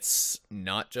it's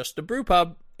not just a brew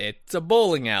pub, it's a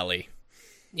bowling alley.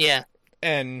 Yeah.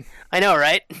 And... I know,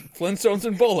 right? Flintstones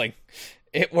and bowling.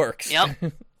 It works.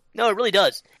 Yep. No, it really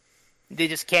does. They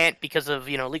just can't, because of,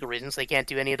 legal reasons, they can't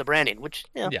do any of the branding, which,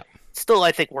 still,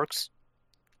 I think, works.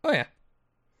 Oh,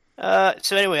 yeah.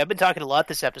 So anyway, I've been talking a lot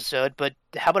this episode, but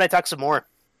how about I talk some more?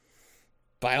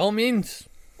 By all means.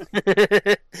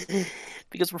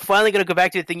 Because we're finally going to go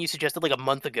back to the thing you suggested like a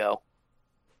month ago.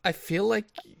 I feel like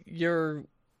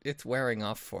it's wearing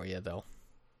off for you, though.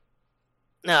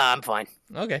 No, I'm fine.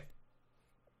 Okay.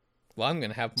 Well, I'm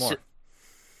going to have more.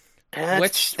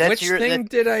 Which thing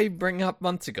did I bring up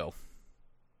months ago?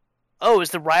 Oh, it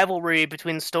was the rivalry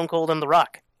between Stone Cold and The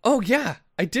Rock. Oh, yeah.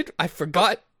 I did. I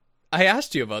forgot. I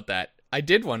asked you about that. I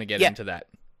did want to get into that.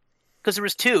 Because there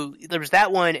was two. There was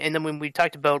that one, and then when we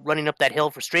talked about running up that hill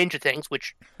for Stranger Things,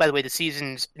 which, by the way, the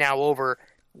season's now over.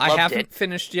 I haven't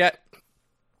finished yet.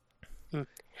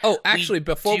 Oh, actually,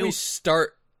 before we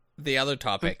start the other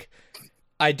topic,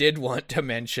 I did want to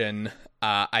mention,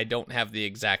 I don't have the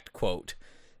exact quote,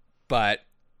 but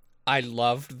I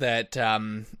loved that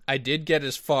I did get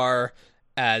as far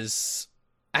as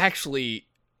actually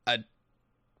a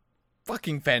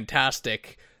fucking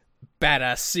fantastic,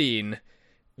 badass scene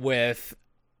with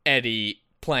Eddie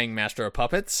playing Master of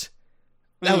Puppets.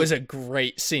 That was a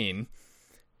great scene.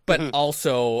 But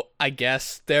also, I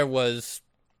guess there was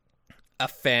a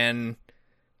fan,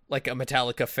 like a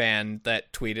Metallica fan,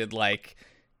 that tweeted, like,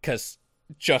 because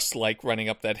just like running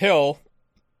up that hill,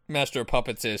 Master of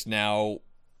Puppets is now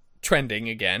trending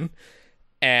again.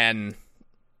 And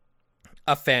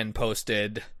a fan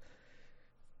posted,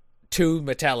 to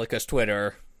Metallica's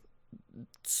Twitter,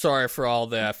 sorry for all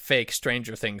the fake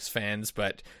Stranger Things fans,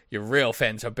 but your real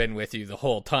fans have been with you the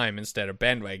whole time instead of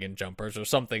bandwagon jumpers or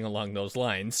something along those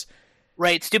lines.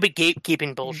 Right, stupid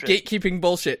gatekeeping bullshit. Gatekeeping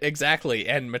bullshit, exactly.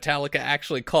 And Metallica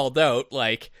actually called out,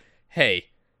 like, hey,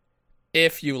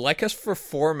 if you like us for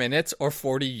 4 minutes or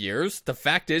 40 years, the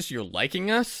fact is you're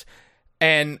liking us,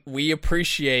 and we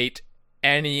appreciate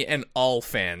any and all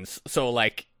fans. So,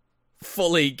 like,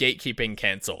 fully gatekeeping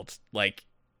canceled. Like,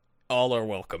 all are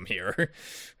welcome here.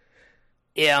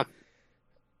 Yeah.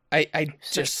 I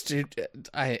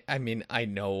mean, I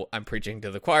know I'm preaching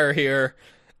to the choir here.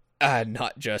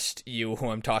 Not just you who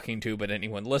I'm talking to, but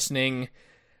anyone listening.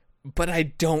 But I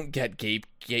don't get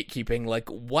gatekeeping. Like,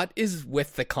 what is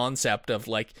with the concept of,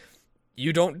 like,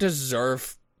 you don't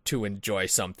deserve to enjoy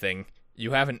something.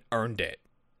 You haven't earned it.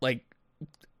 Like,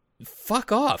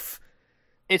 fuck off.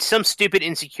 It's some stupid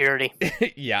insecurity.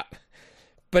 Yeah.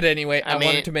 But anyway, I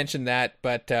wanted to mention that.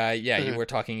 But, you were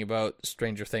talking about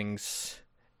Stranger Things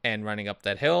and running up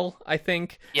that hill, I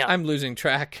think. Yeah. I'm losing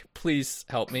track. Please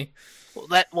help me.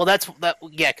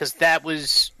 Because that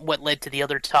was what led to the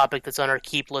other topic that's on our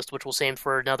keep list, which we'll save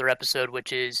for another episode,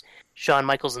 which is Shawn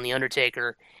Michaels and The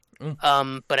Undertaker. But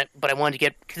I wanted to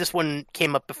get, cause this one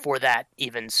came up before that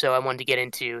even, so I wanted to get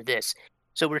into this.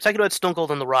 So we were talking about Stone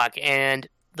Cold and The Rock, and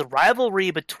the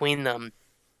rivalry between them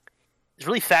is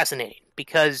really fascinating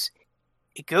because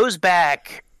it goes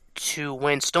back to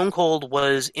when Stone Cold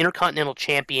was Intercontinental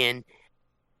Champion,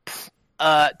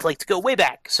 to go way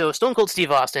back. So Stone Cold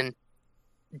Steve Austin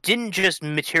didn't just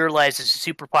materialize as a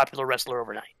super popular wrestler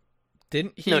overnight.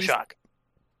 Didn't he? No shock.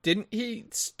 Didn't he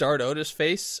start out as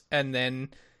face and then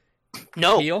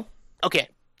No. heel? Okay,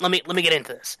 let me get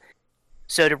into this.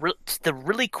 So the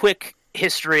really quick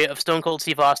history of Stone Cold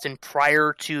Steve Austin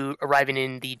prior to arriving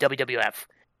in the WWF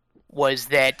was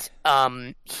that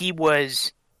he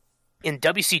was in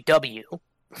WCW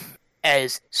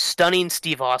as Stunning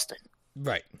Steve Austin.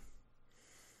 Right.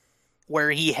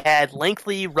 Where he had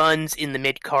lengthy runs in the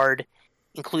mid-card,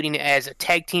 including as a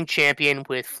tag team champion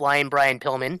with Flying Brian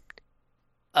Pillman,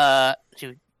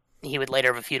 who he would later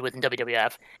have a feud with in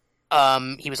WWF.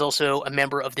 He was also a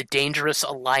member of the Dangerous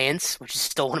Alliance, which is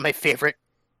still one of my favorite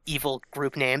evil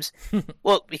group names.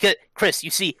 Well, because, Chris,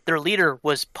 you see, their leader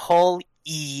was Paul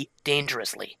E.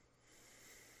 Dangerously.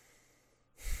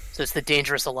 So it's the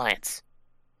Dangerous Alliance.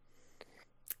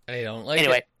 I don't like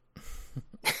anyway. it.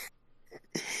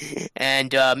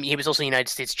 And he was also United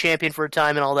States champion for a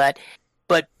time and all that.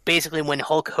 But basically when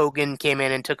Hulk Hogan came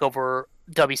in and took over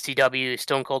WCW,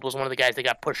 Stone Cold was one of the guys that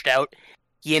got pushed out.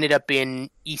 He ended up in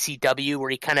ECW, where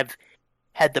he kind of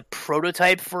had the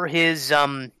prototype for his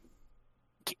Stone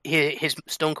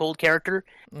Cold character.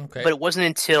 Okay. But it wasn't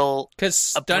until... Because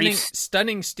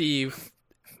Stunning Steve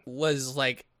was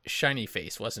like shiny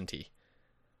face, wasn't he?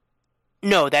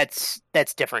 No, that's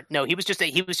different. No, he was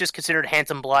just considered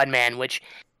handsome blonde man, which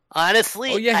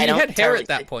honestly, he had hair at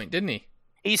that point, didn't he?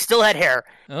 He still had hair.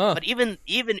 Oh. But even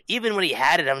when he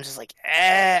had it, I'm just like,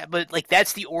 but like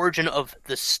that's the origin of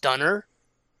the Stunner,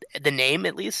 the name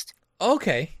at least.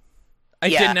 Okay. I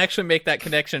didn't actually make that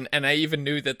connection, and I even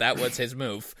knew that was his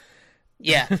move.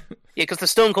 Yeah, because the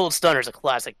Stone Cold Stunner is a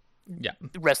classic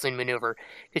wrestling maneuver.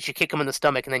 Because you kick them in the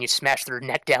stomach and then you smash their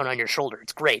neck down on your shoulder.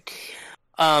 It's great.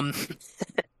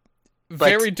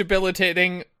 Very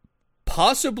debilitating,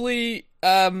 possibly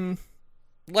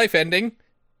life-ending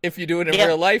if you do it in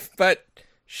real life, but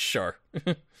sure.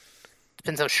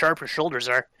 Depends how sharp your shoulders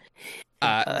are.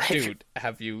 Dude,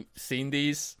 have you seen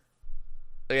these?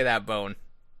 Look at that bone.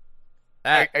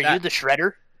 Are you the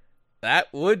shredder?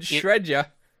 That would shred you.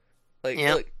 Like,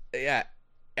 yeah. Look, yeah,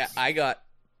 I got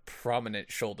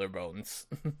prominent shoulder bones.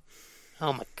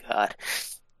 Oh my god.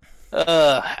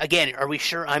 Again, are we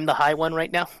sure I'm the high one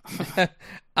right now?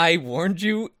 I warned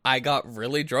you, I got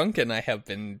really drunk, and I have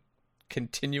been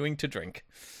continuing to drink.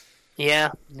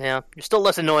 Yeah. You're still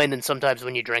less annoying than sometimes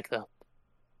when you drink, though.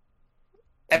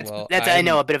 That's I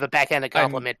know, a bit of a backhanded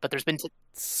compliment, but there's been...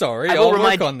 Sorry, I'll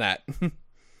work on that.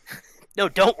 No,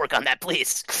 don't work on that,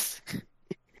 please.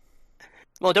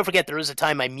 Well, don't forget, there was a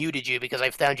time I muted you because I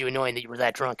found you annoying that you were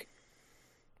that drunk.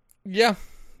 Yeah,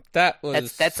 that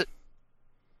was... That's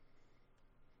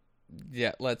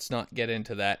Yeah, let's not get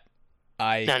into that.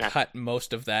 I cut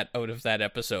most of that out of that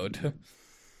episode.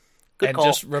 Good call.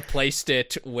 Just replaced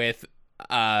it with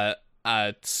a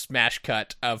smash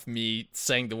cut of me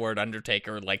saying the word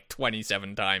Undertaker like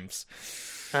 27 times.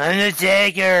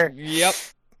 Undertaker! Yep.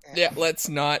 Yeah, let's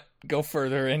not go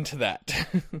further into that.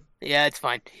 Yeah, it's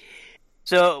fine.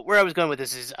 So, where I was going with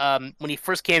this is, when he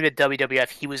first came to WWF,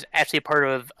 he was actually a part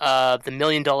of the $1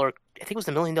 Million I think it was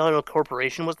the $1 Million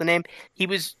Corporation was the name. He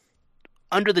was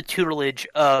under the tutelage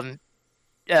of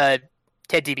Ted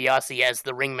DiBiase as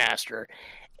the ringmaster,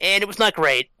 and it was not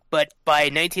great. But by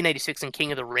 1996 in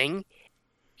King of the Ring,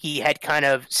 he had kind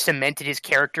of cemented his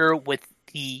character with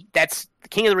the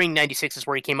King of the Ring 96 is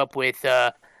where he came up with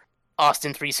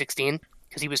Austin 316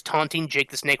 because he was taunting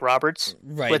Jake the Snake Roberts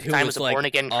with the time as a born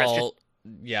again Christian.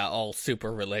 All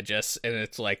super religious, and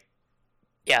it's like,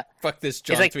 yeah, fuck this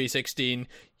John 316.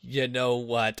 You know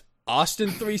what Austin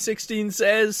 316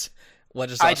 says?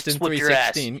 What is Austin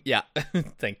 316? Yeah,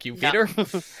 thank you, Peter. Yeah.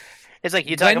 It's like,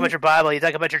 you talk about your Bible, you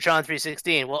talk about your John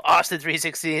 3:16. Well, Austin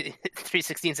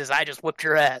 3:16 says, I just whipped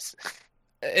your ass.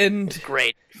 And it's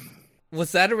great.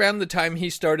 Was that around the time he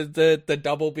started the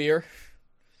double beer?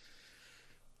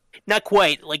 Not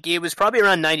quite. Like, it was probably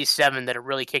around 97 that it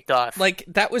really kicked off. Like,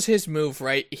 that was his move,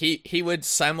 right? He would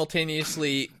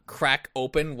simultaneously crack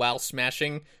open while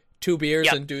smashing 2 beers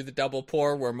and do the double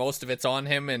pour, where most of it's on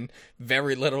him and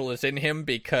very little is in him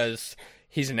because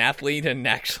he's an athlete and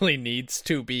actually needs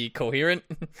to be coherent.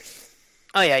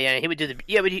 Oh yeah, he would do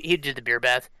he'd do the beer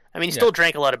bath. I mean, he still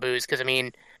drank a lot of booze because, I mean,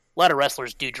 a lot of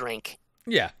wrestlers do drink.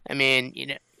 Yeah. I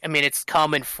mean, it's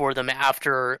common for them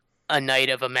after a night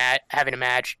of having a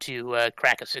match to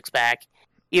crack a 6-pack,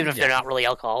 even if they're not really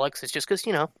alcoholics. It's just because,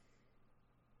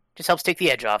 just helps take the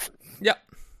edge off. Yep.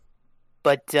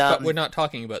 But we're not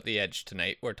talking about the Edge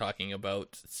tonight. We're talking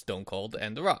about Stone Cold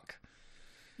and The Rock.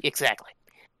 Exactly.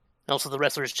 Also, the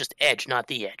wrestler is just Edge, not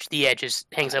the Edge. The Edge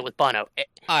hangs out with Bono.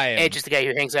 Edge is the guy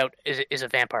who hangs out is a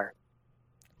vampire.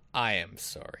 I am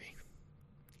sorry.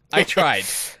 I tried.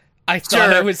 I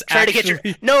thought I was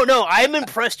actually... No, I'm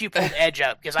impressed you pulled Edge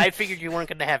out, because I figured you weren't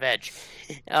going to have Edge.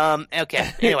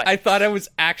 Okay, anyway. I thought I was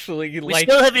actually, we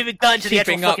still haven't even gotten to the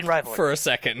actual fucking rivalry. For a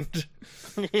second.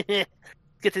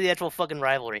 Get to the actual fucking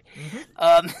rivalry.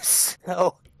 Mm-hmm.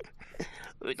 So,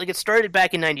 like, it started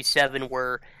back in 97,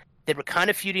 where they were kind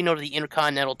of feuding over the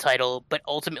Intercontinental title, but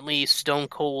ultimately Stone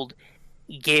Cold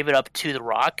gave it up to The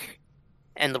Rock,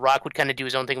 and The Rock would kind of do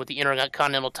his own thing with the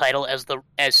Intercontinental title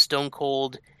as Stone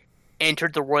Cold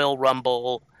entered the Royal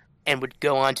Rumble and would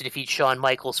go on to defeat Shawn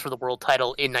Michaels for the world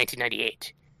title in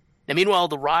 1998. Now, meanwhile,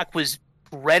 The Rock was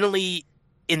readily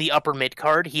in the upper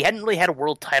mid-card. He hadn't really had a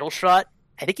world title shot.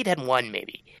 I think he'd had one,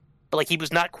 maybe. But, like, he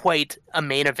was not quite a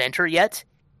main eventer yet,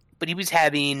 but he was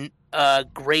having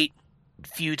great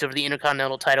feuds over the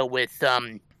Intercontinental title with,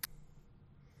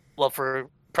 for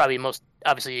probably most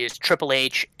obviously is Triple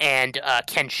H and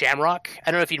Ken Shamrock.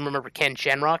 I don't know if you remember Ken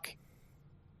Shamrock.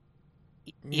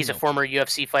 He's a former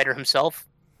UFC fighter himself.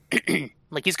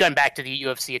 Like, he's gone back to the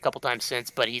UFC a couple times since,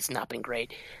 but he's not been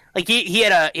great. Like, he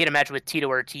had a match with Tito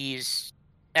Ortiz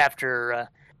after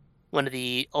one of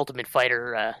the Ultimate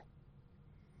Fighter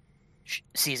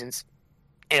seasons.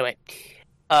 Anyway,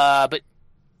 but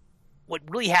what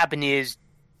really happened is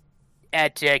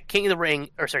at Survivor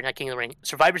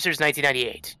Series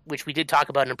 1998, which we did talk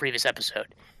about in a previous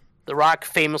episode, The Rock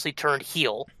famously turned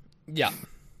heel. Yeah.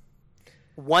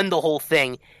 Won the whole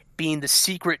thing, being the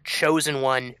secret chosen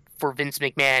one for Vince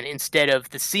McMahon instead of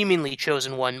the seemingly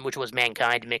chosen one, which was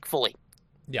Mankind, Mick Foley.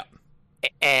 Yeah.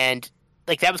 And,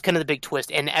 like, that was kind of the big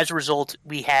twist. And as a result,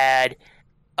 we had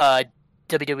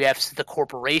WWF's The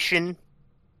Corporation,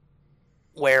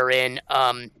 wherein,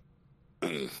 and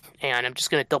I'm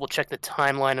just going to double check the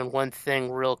timeline on one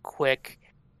thing real quick.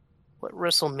 What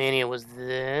WrestleMania was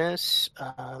this?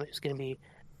 It's going to be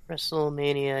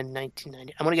WrestleMania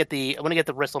 1990. I'm gonna get the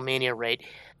WrestleMania rate.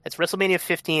 That's WrestleMania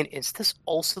 15. Is this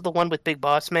also the one with Big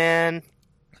Boss Man?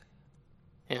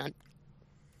 And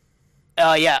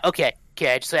yeah, okay.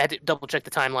 I had to double check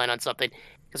the timeline on something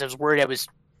because I was worried I was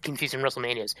confusing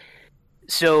WrestleManias.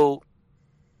 So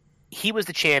he was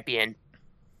the champion,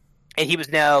 and he was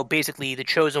now basically the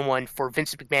chosen one for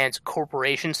Vince McMahon's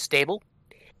corporation stable.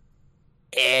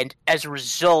 And as a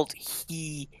result,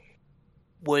 he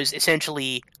was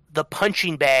essentially the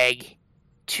punching bag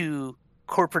to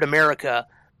corporate America,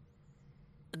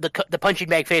 the punching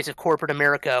bag face of corporate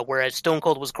America, whereas Stone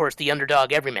Cold was, of course, the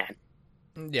underdog everyman.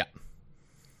 Yeah.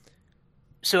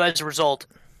 So as a result,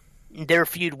 their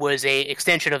feud was a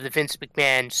extension of the Vince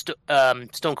McMahon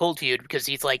Stone Cold feud, because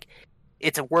he's like,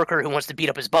 it's a worker who wants to beat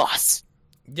up his boss.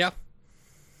 Yeah.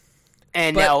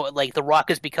 And now, like, The Rock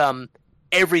has become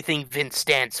everything Vince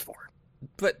stands for.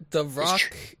 But The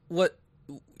Rock,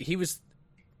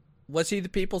 was he the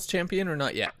People's Champion or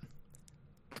not yet?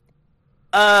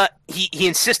 He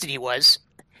insisted he was.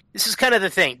 This is kind of the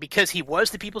thing, because he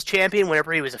was the People's Champion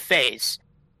whenever he was a face,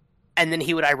 and then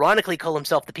he would ironically call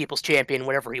himself the People's Champion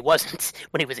whenever he wasn't,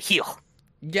 when he was a heel.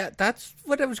 Yeah, that's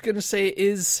what I was going to say,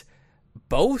 is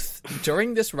both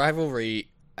during this rivalry,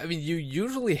 I mean, you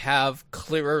usually have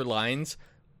clearer lines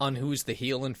on who's the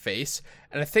heel and face,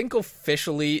 and I think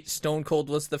officially Stone Cold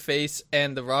was the face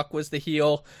and The Rock was the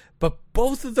heel, but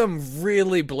both of them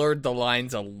really blurred the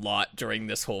lines a lot during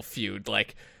this whole feud.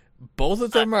 Like, both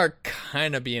of them are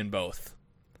kind of being both.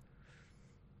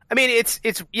 I mean, it's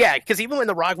yeah, because even when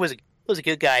The Rock was a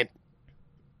good guy,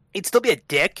 he'd still be a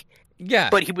dick. Yeah,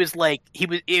 but it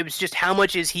was just how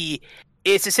much is he.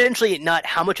 It's essentially not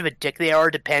how much of a dick they are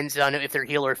depends on if they're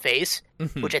heel or face,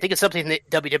 which I think is something that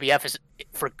WWF has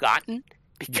forgotten,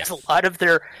 because a lot of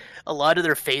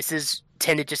their faces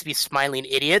tend to just be smiling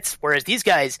idiots, whereas these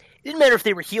guys, it didn't matter if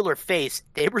they were heel or face,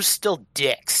 they were still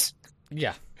dicks.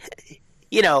 Yeah.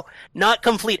 You know, not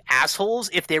complete assholes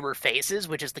if they were faces,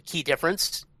 which is the key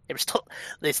difference. They were still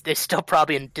they still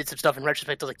probably did some stuff in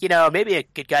retrospect. Like, maybe a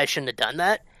good guy shouldn't have done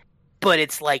that, but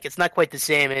it's like it's not quite the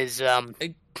same as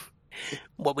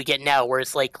what we get now, where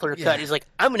it's like clear cut. He's like,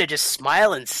 I'm gonna just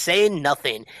smile and say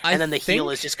nothing, and then the heel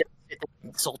is just gonna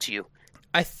insult you.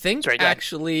 I think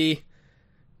actually,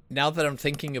 now that I'm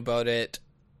thinking about it,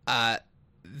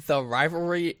 the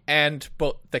rivalry and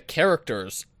both the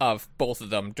characters of both of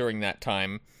them during that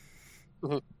time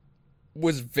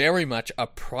was very much a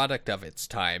product of its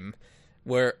time,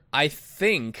 where I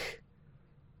think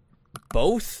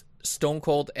both Stone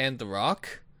Cold and The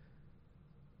Rock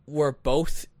were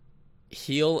both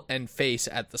heel and face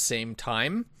at the same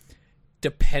time,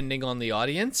 depending on the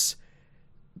audience.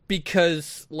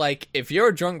 Because, like, if you're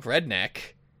a drunk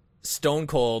redneck, Stone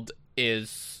Cold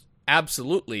is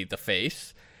absolutely the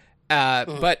face.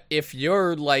 But if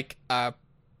you're, like, a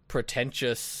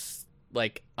pretentious,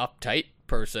 like, uptight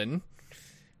person,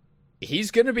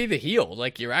 he's gonna be the heel.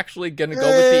 Like, you're actually gonna go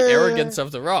with the arrogance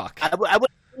of The Rock. I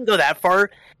wouldn't go that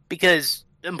far, because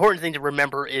the important thing to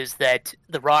remember is that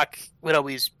The Rock would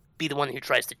always be the one who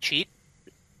tries to cheat.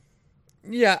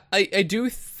 Yeah, I do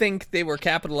think they were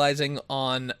capitalizing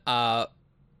on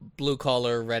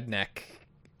blue-collar redneck.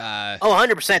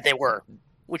 100% they were.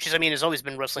 Which is, I mean, has always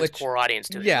been wrestling's core audience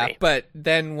to a degree. But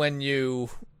then when you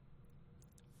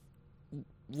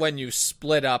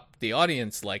split up the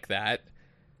audience like that,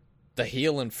 the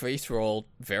heel and face role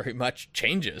very much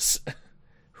changes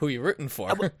who you're rooting for.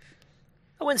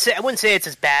 I wouldn't say it's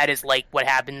as bad as like what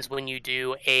happens when you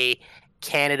do a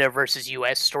Canada versus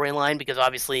US storyline, because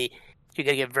obviously you're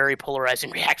gonna get very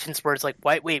polarizing reactions where it's like,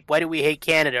 why do we hate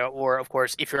Canada? Or of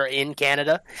course, if you're in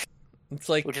Canada, it's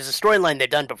like, which is a storyline they've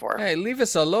done before. Hey, leave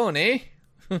us alone, eh?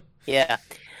 Yeah.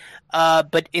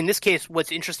 But in this case,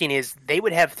 what's interesting is they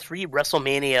would have 3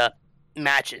 WrestleMania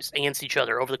matches against each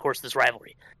other over the course of this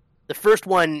rivalry. The first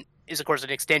one is, of course, an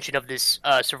extension of this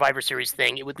Survivor Series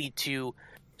thing. It would lead to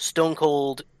Stone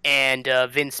Cold and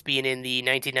Vince being in the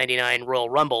 1999 Royal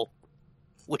Rumble,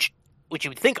 which you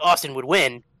would think Austin would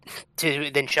win to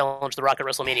then challenge The Rock at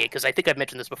WrestleMania, because I think I've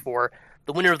mentioned this before.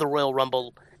 The winner of the Royal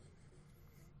Rumble,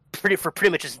 for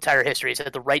pretty much its entire history, has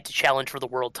had the right to challenge for the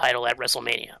world title at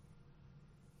WrestleMania.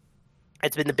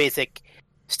 It's been the basic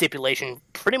stipulation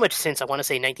pretty much since, I want to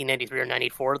say, 1993 or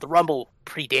 94. The Rumble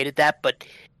predated that, but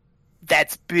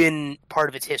that's been part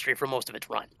of its history for most of its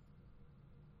run.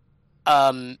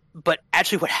 But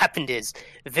actually what happened is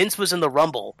Vince was in the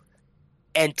Rumble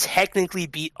and technically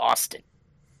beat Austin.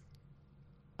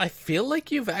 I feel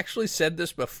like you've actually said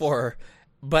this before,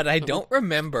 but I don't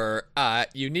remember.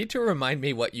 You need to remind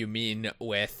me what you mean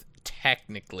with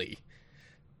technically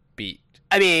beat.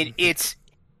 I mean,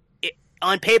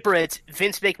 on paper, it's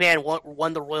Vince McMahon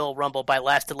won the Royal Rumble by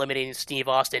last eliminating Steve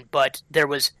Austin, but there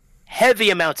was heavy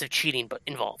amounts of cheating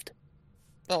involved.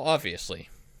 Oh, obviously.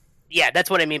 Yeah, that's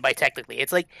what I mean by technically.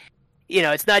 It's like,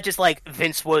 it's not just like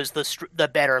Vince was the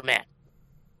better man.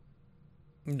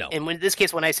 No. And in this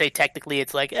case, when I say technically,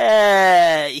 it's like,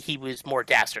 he was more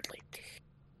dastardly.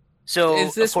 So,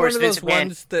 is this of course, one of those Vince McMahon,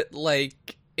 ones that,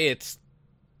 like, it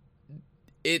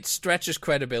stretches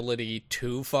credibility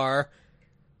too far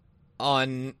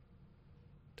on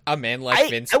a man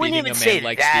like Vince beating a man like Steve? I wouldn't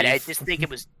even say that. I just think it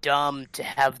was dumb to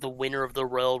have the winner of the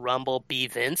Royal Rumble be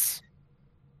Vince.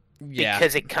 Yeah.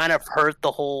 Because it kind of hurt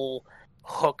the whole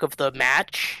hook of the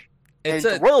match.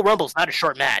 The Royal Rumble's not a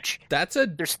short match.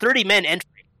 There's 30 men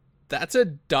entering. That's a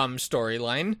dumb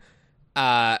storyline.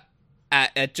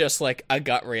 At just like a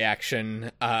gut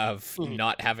reaction of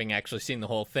not having actually seen the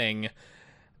whole thing.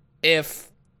 If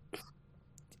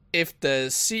the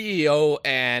CEO,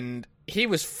 and he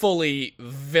was fully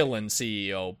villain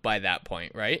CEO by that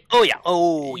point, right? Oh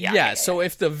yeah. Yeah, so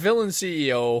if the villain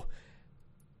CEO,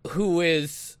 who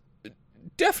is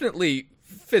definitely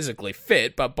physically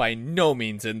fit, but by no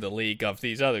means in the league of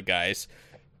these other guys,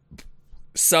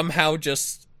 somehow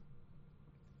just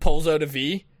pulls out a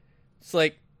V, it's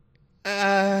like,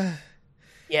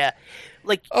 Yeah.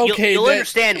 Like, okay, you'll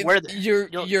understand where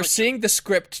you're seeing the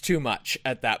script too much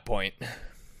at that point.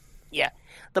 Yeah.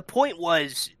 The point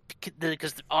was,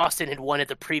 because Austin had won it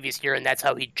the previous year, and that's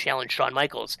how he challenged Shawn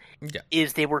Michaels,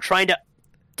 is they were trying to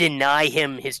deny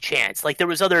him his chance. Like, there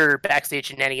was other backstage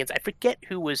shenanigans. I forget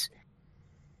who was...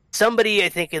 Somebody, I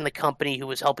think, in the company who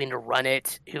was helping to run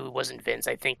it, who wasn't Vince,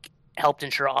 I think, helped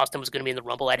ensure Austin was going to be in the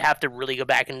Rumble. I'd have to really go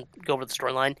back and go over the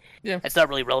storyline. Yeah. It's not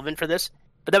really relevant for this.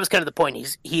 But that was kind of the point.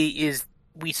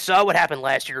 We saw what happened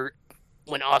last year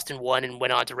when Austin won and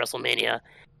went on to WrestleMania.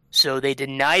 So they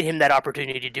denied him that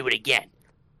opportunity to do it again.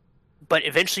 But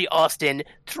eventually Austin,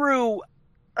 through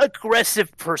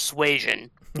aggressive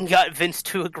persuasion, got Vince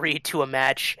to agree to a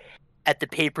match at the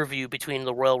pay-per-view between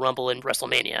the Royal Rumble and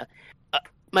WrestleMania.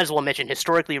 Might as well mention,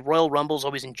 historically, Royal Rumble is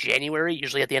always in January,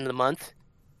 usually at the end of the month.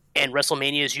 And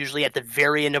WrestleMania is usually at the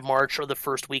very end of March or the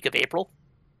first week of April.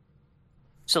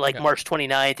 So, like, March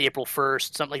 29th, April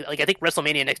 1st, something like I think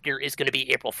WrestleMania next year is going to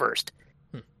be April 1st.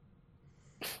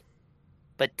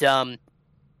 But,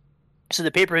 so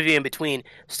the pay-per-view in between,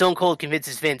 Stone Cold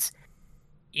convinces Vince,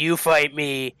 you fight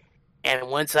me, and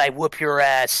once I whoop your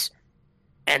ass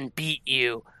and beat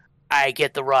you, I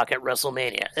get The Rock at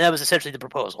WrestleMania. And that was essentially the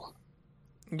proposal.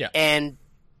 Yeah. And,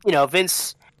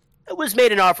 Vince was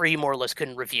made an offer he more or less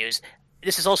couldn't refuse.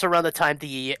 This is also around the time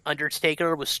The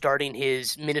Undertaker was starting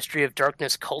his Ministry of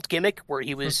Darkness cult gimmick, where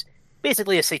he was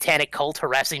basically a satanic cult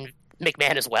harassing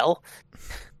McMahon as well.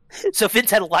 So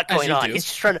Vince had a lot going on. He's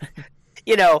just trying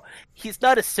to, he's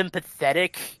not a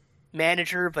sympathetic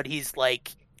manager, but he's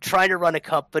like trying to run a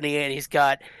company, and he's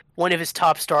got one of his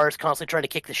top stars constantly trying to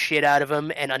kick the shit out of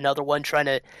him, and another one trying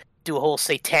to do a whole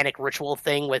satanic ritual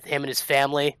thing with him and his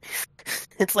family.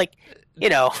 It's like,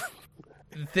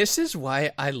 This is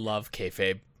why I love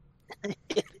kayfabe.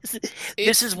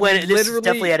 This is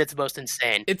definitely at its most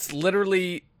insane. It's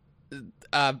literally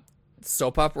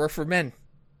soap opera for men.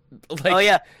 Oh,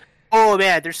 yeah. Oh,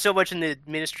 man, there's so much in the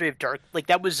Ministry of Dark. Like,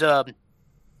 that was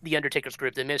the Undertaker's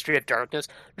group, the Ministry of Darkness.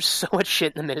 There's so much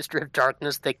shit in the Ministry of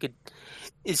Darkness that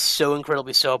is so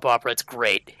incredibly soap opera. It's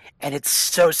great. And it's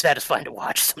so satisfying to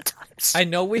watch sometimes. I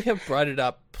know we have brought it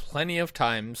up plenty of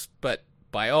times, but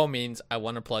by all means, I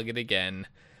want to plug it again.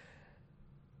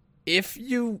 If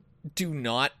you do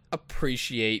not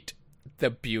appreciate the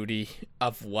beauty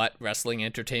of what wrestling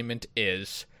entertainment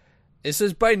is, this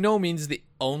is by no means the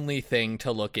only thing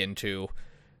to look into,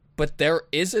 but there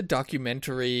is a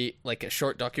documentary, like a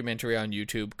short documentary on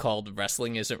YouTube called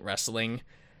Wrestling Isn't Wrestling.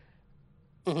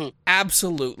 Mm-hmm.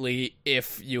 Absolutely,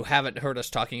 if you haven't heard us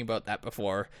talking about that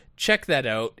before, check that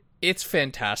out. It's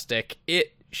fantastic.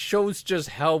 It shows just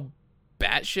how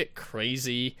batshit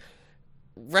crazy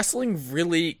wrestling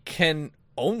really can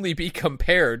only be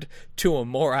compared to a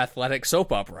more athletic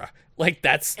soap opera. Like,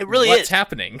 that's what's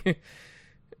happening.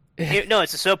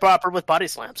 It's a soap opera with body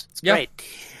slams. It's great.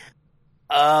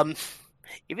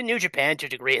 Even New Japan, to a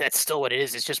degree, that's still what it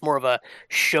is. It's just more of a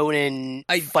shonen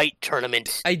fight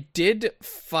tournament. I did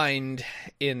find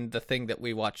in the thing that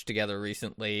we watched together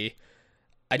recently,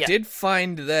 I did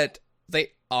find that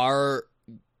they are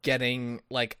getting,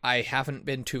 like, I haven't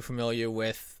been too familiar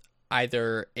with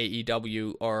either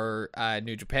AEW or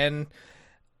New Japan.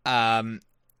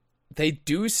 They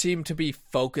do seem to be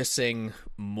focusing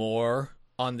more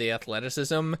on the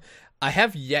athleticism. I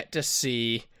have yet to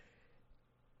see,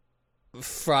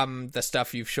 from the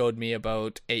stuff you've showed me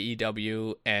about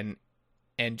AEW and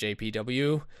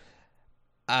JPW,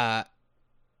 that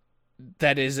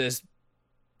is as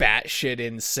batshit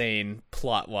insane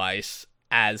plot-wise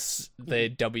as the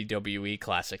WWE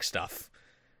classic stuff.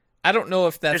 I don't know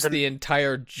if that's the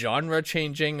entire genre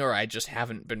changing, or I just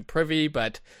haven't been privy,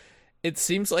 but it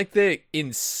seems like the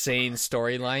insane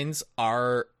storylines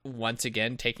are once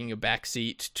again taking a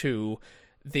backseat to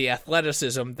the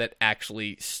athleticism that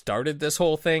actually started this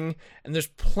whole thing. And there's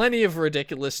plenty of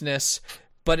ridiculousness,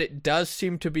 but it does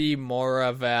seem to be more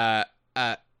of a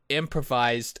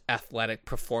improvised athletic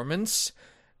performance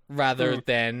rather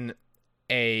than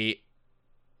a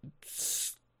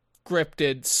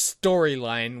scripted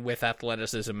storyline with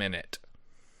athleticism in it.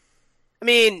 I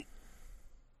mean,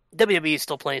 WWE is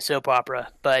still playing soap opera,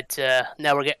 but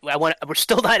now we're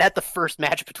still not at the first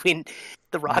match between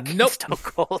The Rock and Stone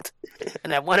Cold,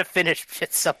 and I want to finish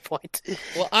at some point.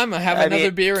 Well, I'm gonna have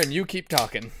another beer, and you keep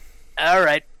talking. All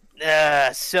right.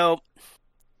 So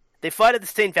they fought at the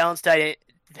St.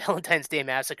 Valentine's Day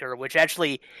Massacre, which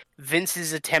actually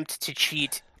Vince's attempt to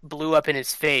cheat blew up in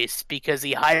his face because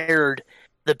he hired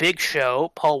the Big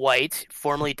Show, Paul White,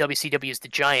 formerly WCW's The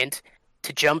Giant,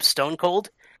 to jump Stone Cold.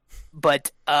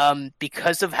 But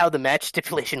because of how the match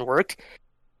stipulation worked,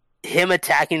 him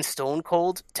attacking Stone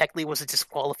Cold technically was a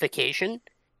disqualification.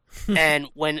 And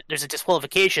when there's a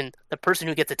disqualification, the person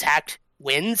who gets attacked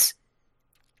wins.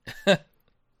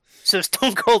 So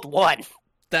Stone Cold won.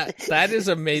 That is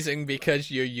amazing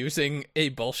because you're using a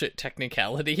bullshit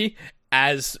technicality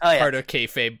as part of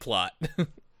kayfabe plot.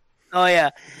 Oh yeah,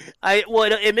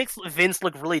 it makes Vince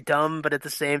look really dumb, but at the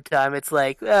same time, it's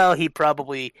like, well, he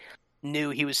probably knew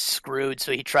he was screwed,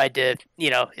 so he tried to,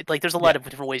 there's a lot of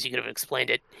different ways you could have explained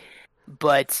it,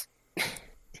 but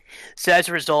so as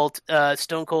a result,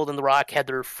 Stone Cold and The Rock had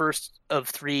their first of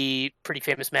 3 pretty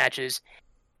famous matches.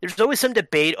 There's always some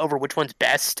debate over which one's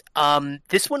best.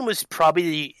 This one was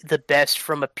probably the best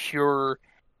from a pure,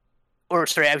 I would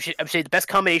say the best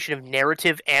combination of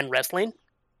narrative and wrestling.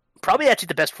 Probably actually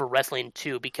the best for wrestling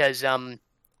too, because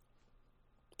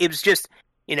it was just,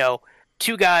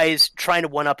 2 guys trying to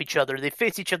one up each other. They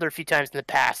faced each other a few times in the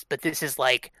past, but this is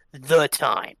like the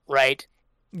time, right?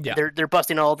 Yeah, they're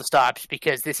busting all the stops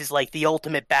because this is like the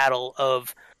ultimate battle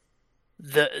of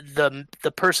the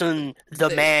person the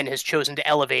man has chosen to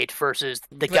elevate versus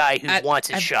the guy who wants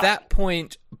his shot. At that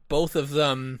point, both of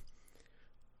them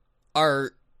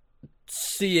are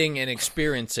seeing and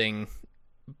experiencing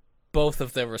both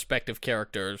of their respective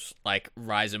characters like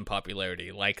rise in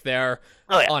popularity. Like they're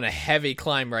on a heavy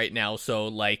climb right now, so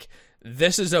like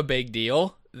this is a big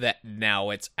deal that now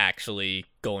it's actually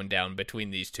going down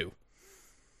between these two.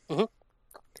 Mm-hmm.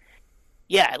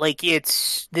 Yeah, like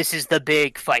this is the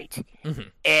big fight,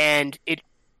 and it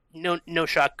no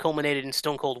shock culminated in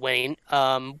Stone Cold winning,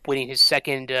 winning his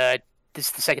second. This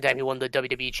is the second time he won the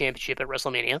WWE Championship at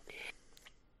WrestleMania.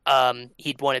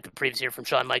 He'd won it the previous year from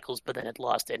Shawn Michaels, but then had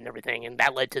lost it and everything, and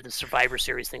that led to the Survivor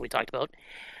Series thing we talked about.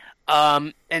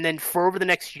 And then for over the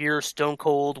next year, Stone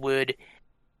Cold would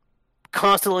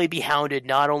constantly be hounded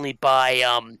not only by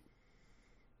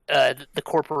the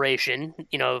corporation,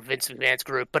 Vince McMahon's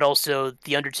group, but also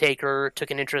The Undertaker took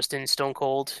an interest in Stone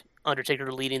Cold. Undertaker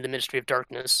leading the Ministry of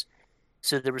Darkness,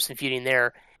 so there was some feuding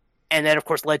there, and that of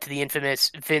course led to the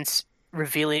infamous Vince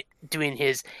doing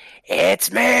his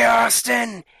 "It's me,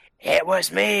 Austin. It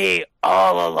was me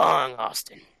all along,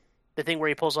 Austin." The thing where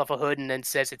he pulls off a hood and then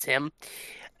says it's him.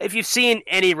 If you've seen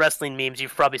any wrestling memes,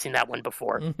 you've probably seen that one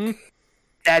before. Mm-hmm.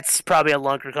 That's probably a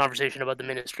longer conversation about the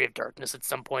Ministry of Darkness at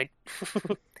some point.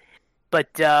 But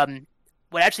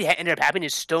what actually ended up happening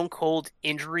is Stone Cold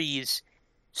injuries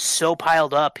so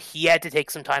piled up, he had to take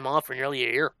some time off for nearly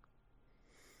a year.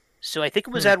 So I think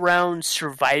it was at around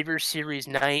Survivor Series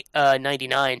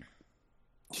 99.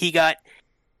 He got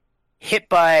hit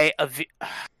by I think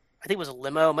it was a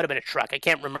limo. It might have been a truck. I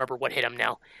can't remember what hit him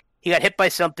now. He got hit by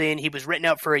something. He was written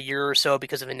out for a year or so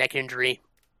because of a neck injury.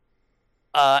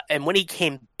 And when he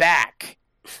came back,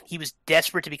 he was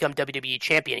desperate to become WWE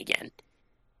champion again.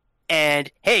 And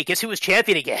hey, guess who was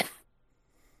champion again?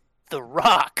 The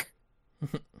Rock.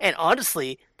 And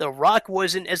honestly, The Rock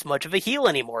wasn't as much of a heel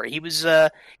anymore. He was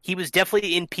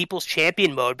definitely in people's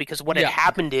champion mode because what had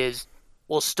happened is,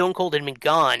 while Stone Cold had been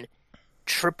gone,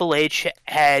 Triple H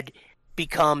had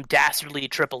become dastardly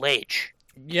Triple H.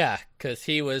 Yeah, because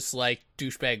he was like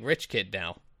douchebag rich kid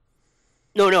now.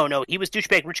 No. He was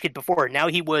douchebag rich kid before. Now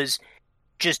he was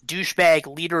just douchebag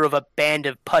leader of a band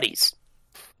of putties.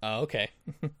 Oh, okay.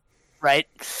 Right?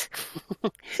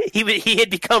 he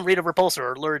had become Rita Repulsa,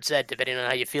 or Lurid Zed, depending on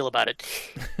how you feel about it.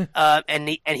 And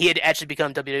he had actually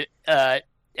become WWF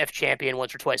champion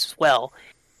once or twice as well.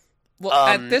 Well,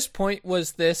 at this point,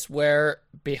 was this where,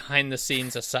 behind the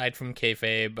scenes, aside from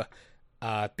kayfabe,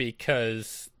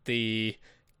 because the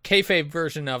kayfabe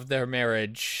version of their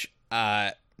marriage,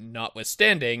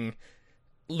 notwithstanding,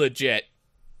 legit,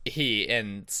 he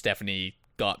and Stephanie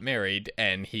got married,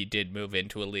 and he did move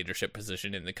into a leadership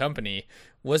position in the company.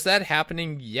 Was that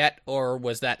happening yet, or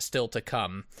was that still to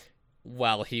come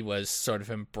while he was sort of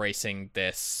embracing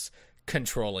this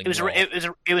controlling role?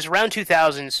 It was around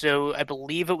 2000, so I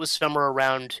believe it was somewhere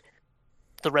around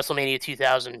the WrestleMania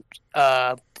 2000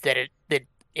 that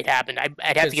it happened.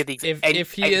 I'd have to get the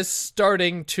if he is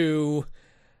starting to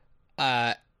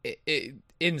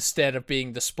instead of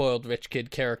being the spoiled rich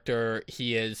kid character,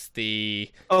 he is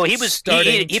the he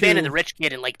abandoned the rich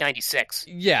kid in like 96.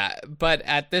 Yeah, but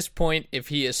at this point, if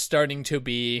he is starting to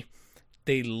be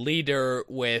the leader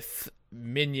with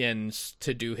minions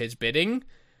to do his bidding,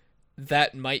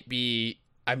 that might be,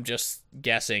 I'm just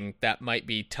guessing, that might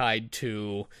be tied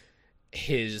to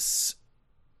his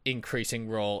increasing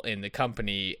role in the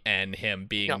company and him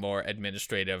being more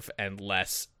administrative and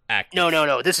less active.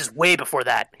 No. This is way before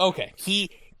that. Okay. He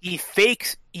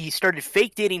started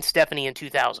fake dating Stephanie in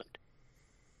 2000.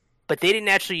 But they didn't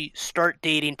actually start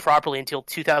dating properly until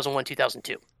 2001,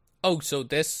 2002. Oh, so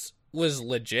this was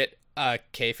legit a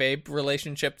kayfabe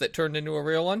relationship that turned into a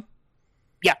real one?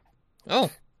 Yeah.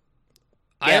 Oh.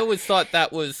 Yeah. I always thought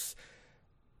that was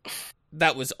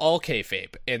all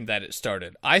kayfabe in that it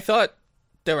started. I thought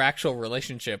their actual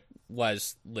relationship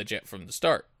was legit from the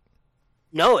start.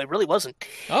 No, it really wasn't.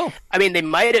 Oh. I mean, they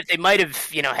might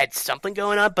have, had something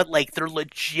going on, but like they're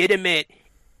legitimate,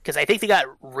 because I think they got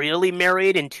really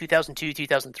married in 2002,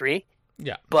 2003.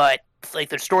 Yeah. But like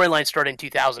their storyline started in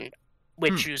 2000,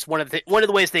 which is one of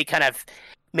the ways they kind of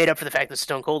made up for the fact that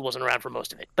Stone Cold wasn't around for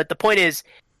most of it. But the point is,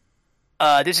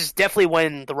 this is definitely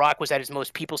when The Rock was at his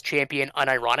most people's champion,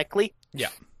 unironically. Yeah.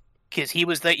 Because he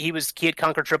had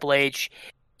conquered Triple H.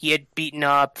 He had beaten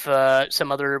up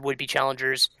some other would-be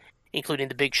challengers, including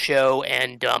The Big Show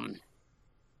and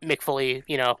Mick Foley,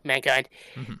 Mankind.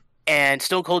 Mm-hmm. And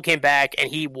Stone Cold came back, and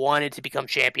he wanted to become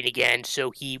champion again,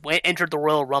 so he entered the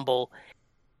Royal Rumble,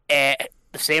 the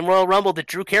same Royal Rumble that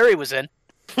Drew Carey was in.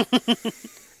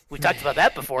 We talked about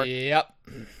that before. Yep.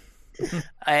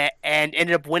 And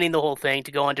ended up winning the whole thing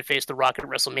to go on to face The Rock at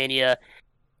WrestleMania.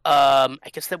 I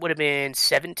guess that would have been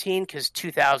 17, because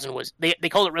 2000 was... They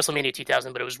called it WrestleMania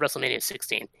 2000, but it was WrestleMania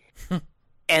 16.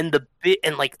 And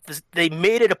they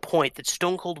made it a point that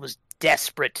Stone Cold was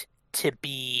desperate to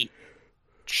be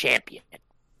champion,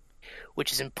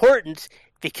 which is important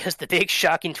because the big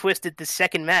shocking twist at the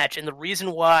second match, and the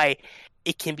reason why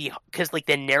it can be, because like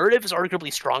the narrative is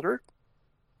arguably stronger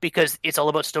because it's all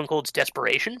about Stone Cold's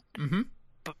desperation. Mm-hmm.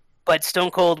 But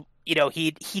Stone Cold,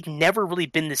 he'd never really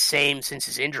been the same since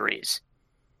his injuries,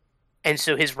 and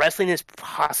so his wrestling is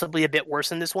possibly a bit worse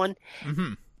than this one.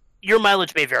 Mm-hmm. Your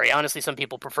mileage may vary. Honestly, some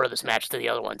people prefer this match to the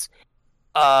other ones.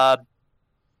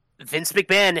 Vince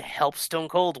McMahon helped Stone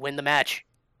Cold win the match.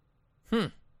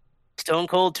 Stone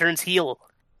Cold turns heel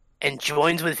and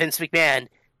joins with Vince McMahon,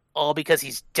 all because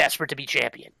he's desperate to be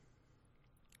champion.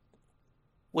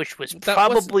 Which was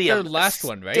probably their last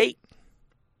one, right?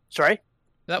 Sorry?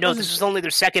 This is only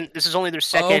their second.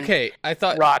 Okay, I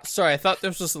thought. Rock. Sorry, I thought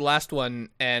this was the last one.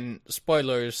 And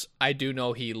spoilers, I do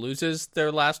know he loses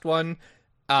their last one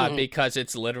because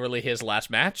it's literally his last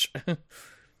match.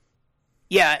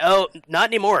 Yeah. Oh, not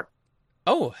anymore.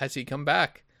 Oh, has he come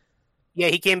back? Yeah,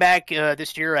 he came back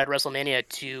this year at WrestleMania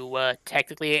to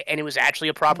technically, and it was actually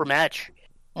a proper match,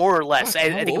 more or less. I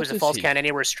think it was a Falls Count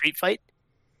Anywhere street fight.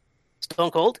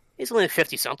 Stone Cold? He's only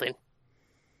 50-something.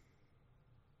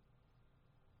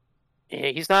 Yeah,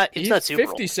 he's not super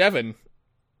 57. Old.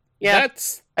 Yeah,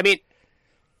 I mean,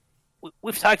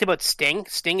 we've talked about Sting.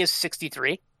 Sting is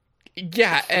 63.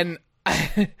 Yeah, and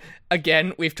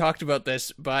again, we've talked about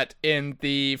this, but in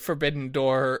the Forbidden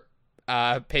Door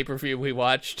pay-per-view we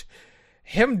watched,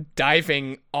 him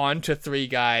diving onto three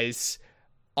guys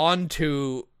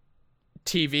onto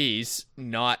TVs,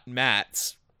 not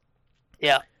mats.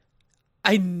 Yeah.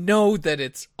 I know that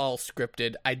it's all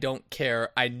scripted. I don't care.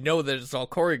 I know that it's all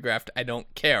choreographed. I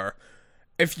don't care.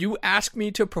 If you ask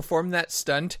me to perform that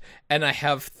stunt and I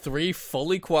have three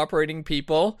fully cooperating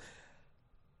people,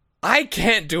 I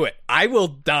can't do it. I will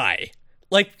die.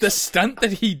 Like the stunt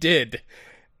that he did.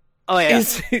 Oh, yeah.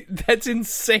 That's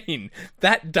insane.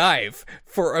 That dive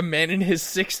for a man in his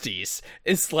 60s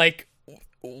is like,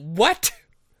 what?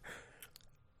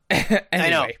 Anyway. I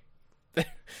know.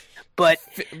 But,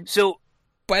 so...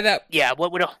 By that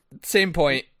what would same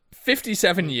point,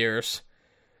 57 years.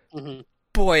 Mm-hmm.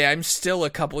 Boy, I'm still a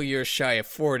couple years shy of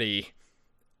 40.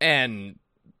 And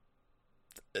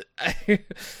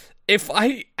if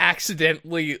I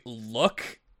accidentally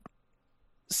look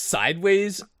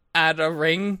sideways at a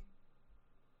ring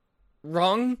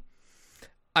wrong,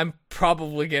 I'm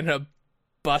probably gonna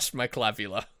bust my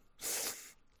clavula.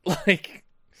 Like,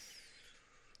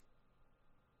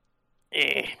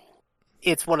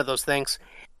 it's one of those things.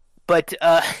 But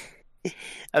what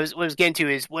I was getting to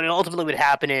is what ultimately would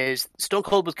happen is Stone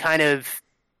Cold was kind of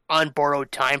on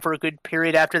borrowed time for a good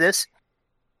period after this,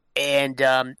 and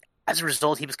as a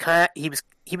result, he was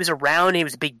around. He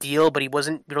was a big deal, but he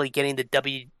wasn't really getting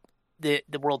the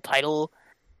world title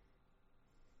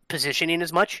positioning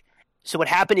as much. So what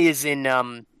happened is in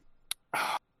I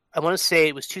want to say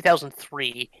it was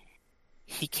 2003,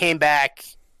 he came back,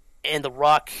 and The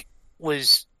Rock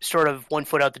was sort of one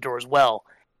foot out the door as well.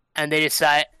 And they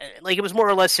decide, like, it was more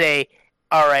or less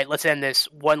all right, let's end this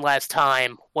one last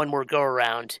time, one more go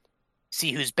around,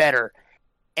 see who's better.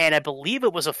 And I believe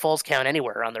it was a Falls Count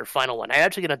Anywhere on their final one. I'm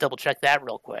actually going to double check that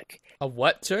real quick. A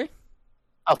what, sorry?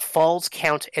 A Falls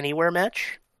Count Anywhere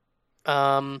match.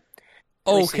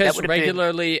 Because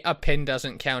regularly a pin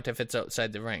doesn't count if it's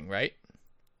outside the ring, right?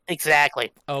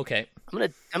 Exactly. Okay. I'm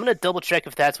gonna double check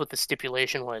if that's what the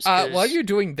stipulation was. While you're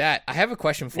doing that, I have a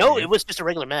question for you. No, it was just a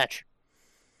regular match.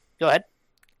 Go ahead.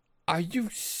 Are you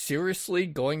seriously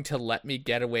going to let me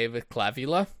get away with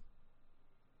Clavula?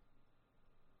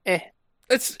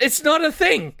 It's not a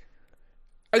thing.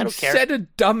 I said a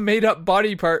dumb made up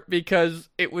body part because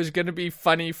it was going to be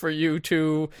funny for you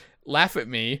to laugh at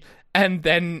me, and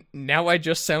then now I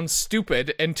just sound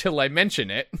stupid until I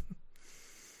mention it.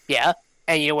 Yeah,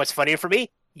 and you know what's funnier for me?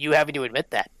 You having to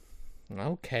admit that.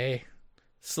 Okay.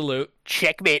 Salute.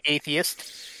 Checkmate, atheist.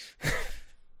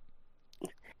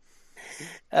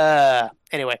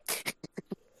 Anyway.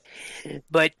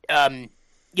 But,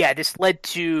 yeah, this led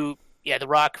to, The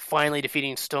Rock finally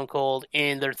defeating Stone Cold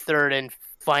in their third and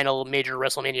final major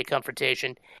WrestleMania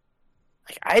confrontation.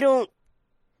 Like, I don't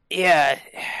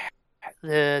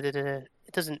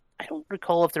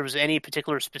recall if there was any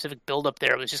particular specific build up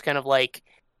there. It was just kind of like,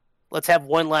 let's have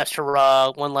one last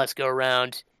hurrah, one last go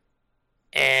around.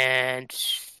 And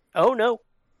oh no.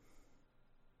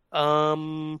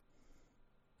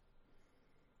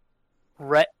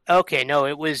 Right. Okay, no,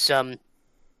 it was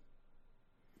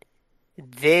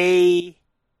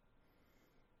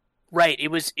Right, it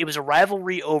was a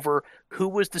rivalry over who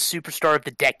was the superstar of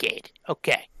the decade.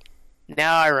 Okay.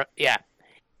 Now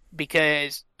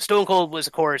because Stone Cold was,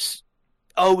 of course,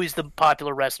 always the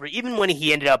popular wrestler, even when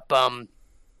he ended up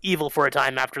evil for a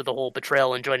time after the whole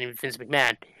betrayal and joining Vince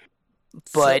McMahon.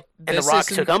 But and The Rock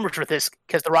took umbrage with this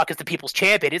because The Rock is the people's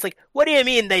champion. It's like, what do you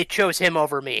mean they chose him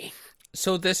over me?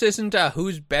 So this isn't a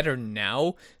who's better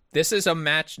now. This is a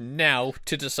match now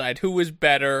to decide who is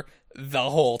better the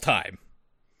whole time.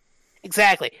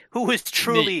 Exactly. Who is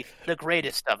truly the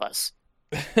greatest of us?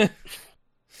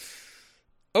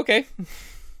 Okay.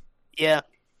 Yeah.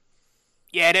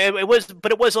 Yeah, it was,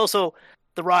 but it was also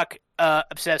The Rock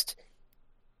obsessed.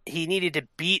 He needed to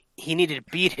beat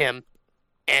him,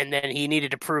 and then he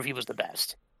needed to prove he was the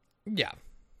best. Yeah.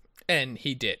 And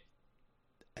he did,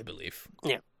 I believe.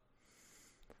 Yeah.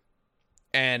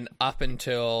 And up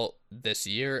until this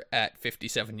year, at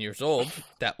 57 years old,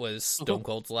 that was Stone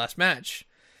Cold's last match.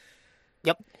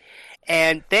 Yep.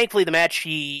 And thankfully, the match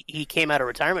he came out of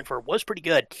retirement for was pretty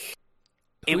good.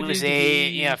 Who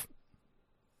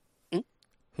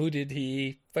did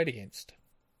he fight against?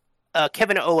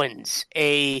 Kevin Owens,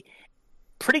 a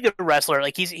pretty good wrestler.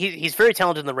 Like he's very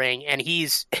talented in the ring, and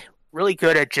he's really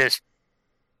good at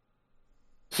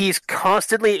he's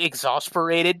constantly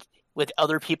exasperated with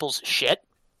other people's shit,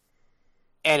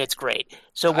 and it's great.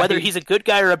 So whether he's a good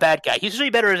guy or a bad guy, he's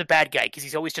usually better as a bad guy because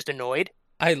he's always just annoyed.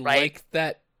 I like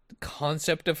that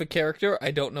concept of a character.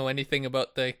 I don't know anything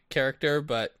about the character,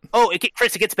 but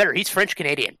Chris, it gets better. He's French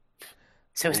Canadian,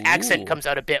 so his accent comes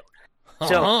out a bit.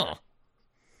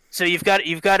 So you've got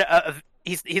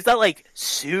he's not like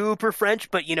super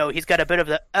French, but he's got a bit of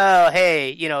the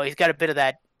he's got a bit of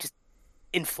that just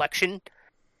inflection,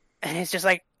 and it's just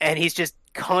like, and he's just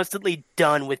constantly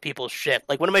done with people's shit.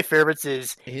 Like one of my favorites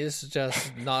is he's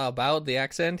just not about the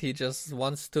accent. He just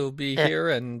wants to be here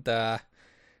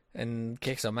and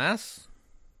kick some ass.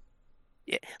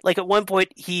 Yeah, like at one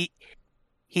point he's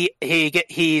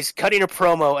cutting a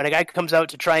promo, and a guy comes out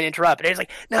to try and interrupt, and he's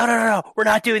like, no, we're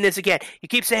not doing this again. You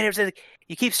keep saying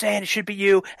it should be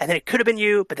you, and then it could have been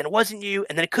you, but then it wasn't you,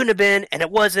 and then it couldn't have been, and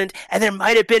it wasn't, and then it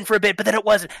might have been for a bit, but then it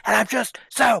wasn't, and I'm just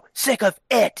so sick of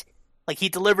it. Like he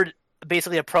delivered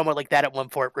basically a promo like that at one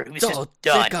point where he was just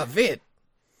done. Sick of it.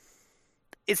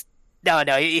 It's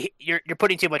you're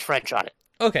putting too much French on it.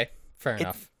 Okay, fair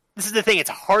enough. This is the thing; it's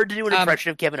hard to do an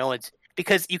impression of Kevin Owens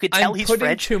because you could tell he's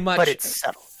French, too much but it's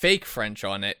subtle. Fake French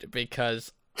on it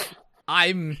because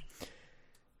I'm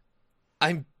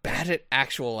bad at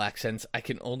actual accents. I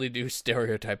can only do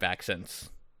stereotype accents.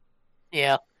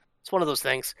 Yeah, it's one of those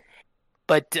things.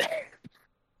 But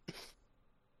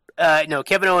no,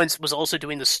 Kevin Owens was also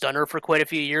doing the stunner for quite a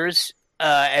few years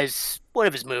as one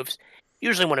of his moves,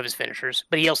 usually one of his finishers.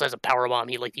 But he also has a powerbomb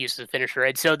he liked to use as a finisher.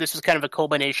 And so this was kind of a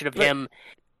culmination of him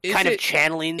kind of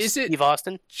channeling Steve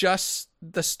Austin. Just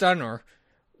the stunner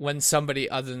when somebody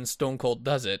other than Stone Cold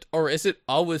does it, or is it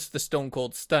always the Stone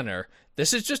Cold stunner?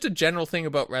 This is just a general thing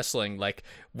about wrestling. Like,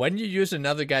 when you use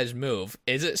another guy's move,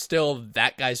 is it still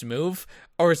that guy's move,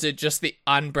 or is it just the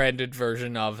unbranded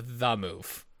version of the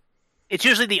move? It's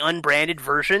usually the unbranded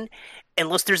version,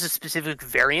 unless there's a specific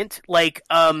variant. Like,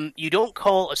 you don't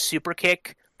call a super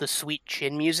kick the sweet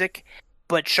chin music,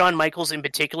 but Shawn Michaels in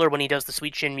particular, when he does the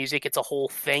sweet chin music, it's a whole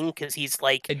thing, because he's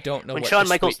like... I don't know what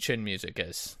sweet chin music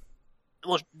is.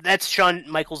 Well, that's Shawn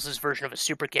Michaels' version of a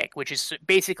super kick, which is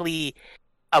basically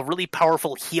a really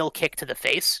powerful heel kick to the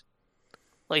face.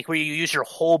 Like, where you use your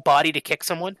whole body to kick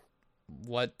someone.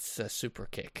 What's a super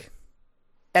kick?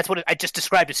 That's what I just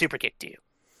described a super kick to you.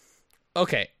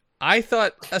 Okay, I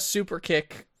thought a super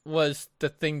kick was the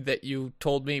thing that you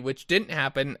told me, which didn't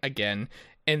happen again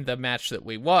in the match that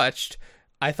we watched.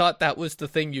 I thought that was the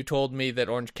thing you told me that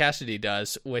Orange Cassidy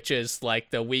does, which is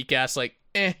like the weak ass, like,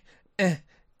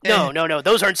 No.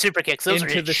 Those aren't super kicks. Those are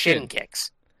into just the shin shin.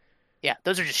 kicks. Yeah,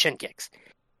 those are just shin kicks.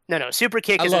 No. Super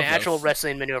kick is an love actual those.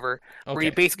 wrestling maneuver where Okay.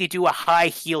 you basically do a high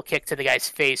heel kick to the guy's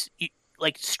face,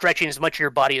 like stretching as much of your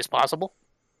body as possible.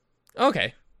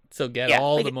 Okay. So get Yeah,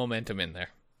 all like the momentum in there.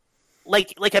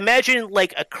 Like imagine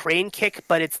like a crane kick,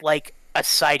 but it's like a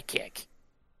side kick.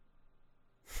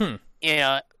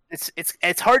 Yeah,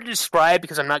 it's hard to describe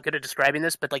because I'm not good at describing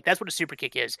this, but like that's what a super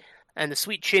kick is. And the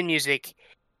sweet chin music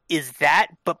is that,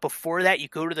 but before that you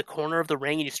go to the corner of the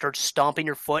ring and you start stomping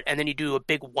your foot and then you do a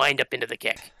big wind up into the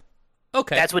kick.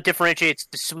 Okay. That's what differentiates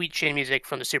the sweet chin music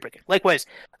from the super kick. Likewise,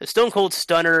 the Stone Cold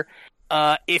Stunner,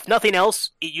 if nothing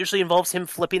else, it usually involves him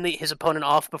flipping his opponent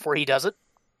off before he does it.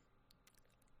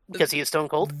 Because he is Stone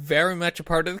Cold. Very much a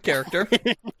part of the character.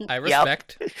 I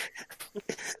respect.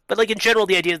 But like in general,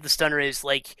 the idea of the stunner is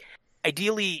like,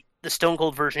 ideally, the Stone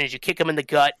Cold version is you kick them in the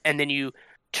gut and then you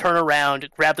turn around,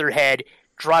 grab their head,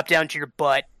 drop down to your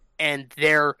butt, and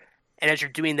as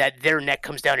you're doing that, their neck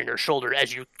comes down in your shoulder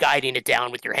as you're guiding it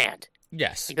down with your hand.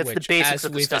 Yes, Like, that's the which, basics as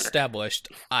of the we've stunner. established,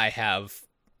 I have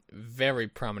very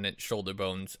prominent shoulder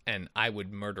bones, and I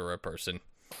would murder a person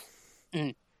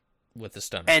with a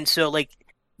stunner. And so, like,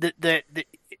 the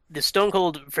Stone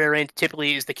Cold variant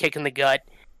typically is the kick in the gut,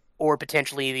 or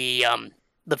potentially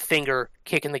the finger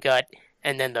kick in the gut,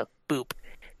 and then the boop.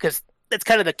 Because that's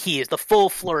kind of the key, is the full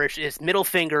flourish is middle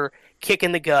finger, kick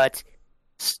in the gut,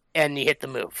 and you hit the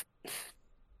move.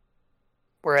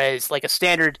 Whereas, like, a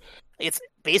standard, it's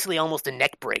basically almost a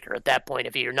neck breaker at that point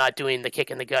if you're not doing the kick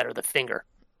in the gut or the finger.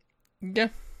 Yeah.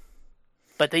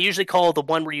 But they usually call the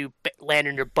one where you land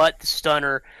on your butt the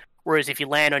stunner, whereas if you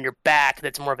land on your back,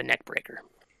 that's more of a neck breaker.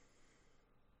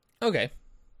 Okay.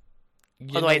 You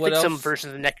Although know I what think else? some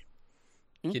versions of the neck...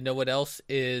 You know what else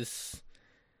is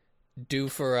due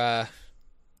for a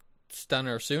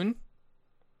stunner soon?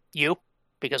 You,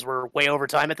 because we're way over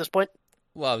time at this point.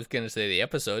 Well, I was going to say the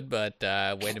episode, but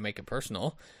way to make it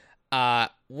personal.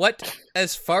 What,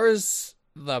 as far as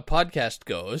the podcast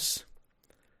goes,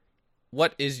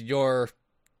 what is your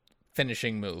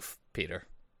finishing move, Peter?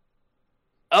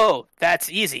 Oh, that's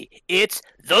easy. It's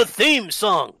the theme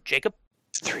song, Jacob.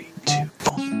 3, 2,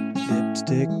 1.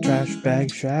 Lipstick, trash bag,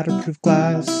 shatterproof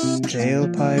glass,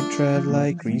 tailpipe, tread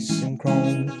like grease and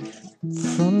chrome.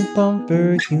 Front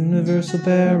bumper, universal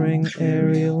bearing,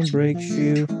 aerial brake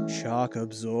shoe, shock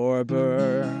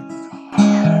absorber,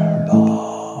 car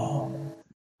bomb.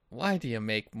 Why do you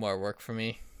make more work for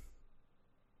me?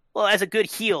 Well, as a good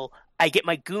heel, I get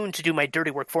my goon to do my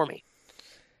dirty work for me.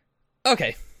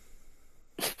 Okay.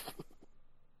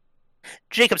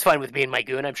 Jacob's fine with being my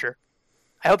goon, I'm sure.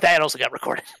 I hope that also got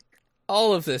recorded.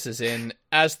 All of this is in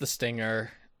as the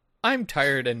Stinger. I'm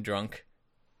tired and drunk.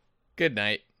 Good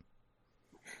night.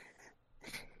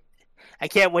 I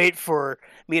can't wait for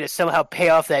me to somehow pay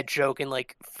off that joke in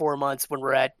like 4 months when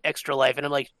we're at Extra Life. And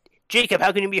I'm like, Jacob,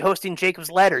 how can you be hosting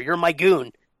Jacob's Ladder? You're my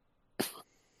goon.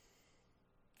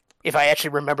 If I actually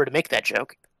remember to make that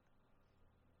joke.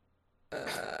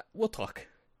 We'll talk.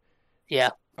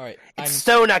 Yeah. All right. It's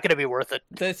so not going to be worth it.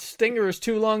 The Stinger is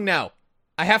too long now.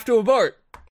 I have to abort.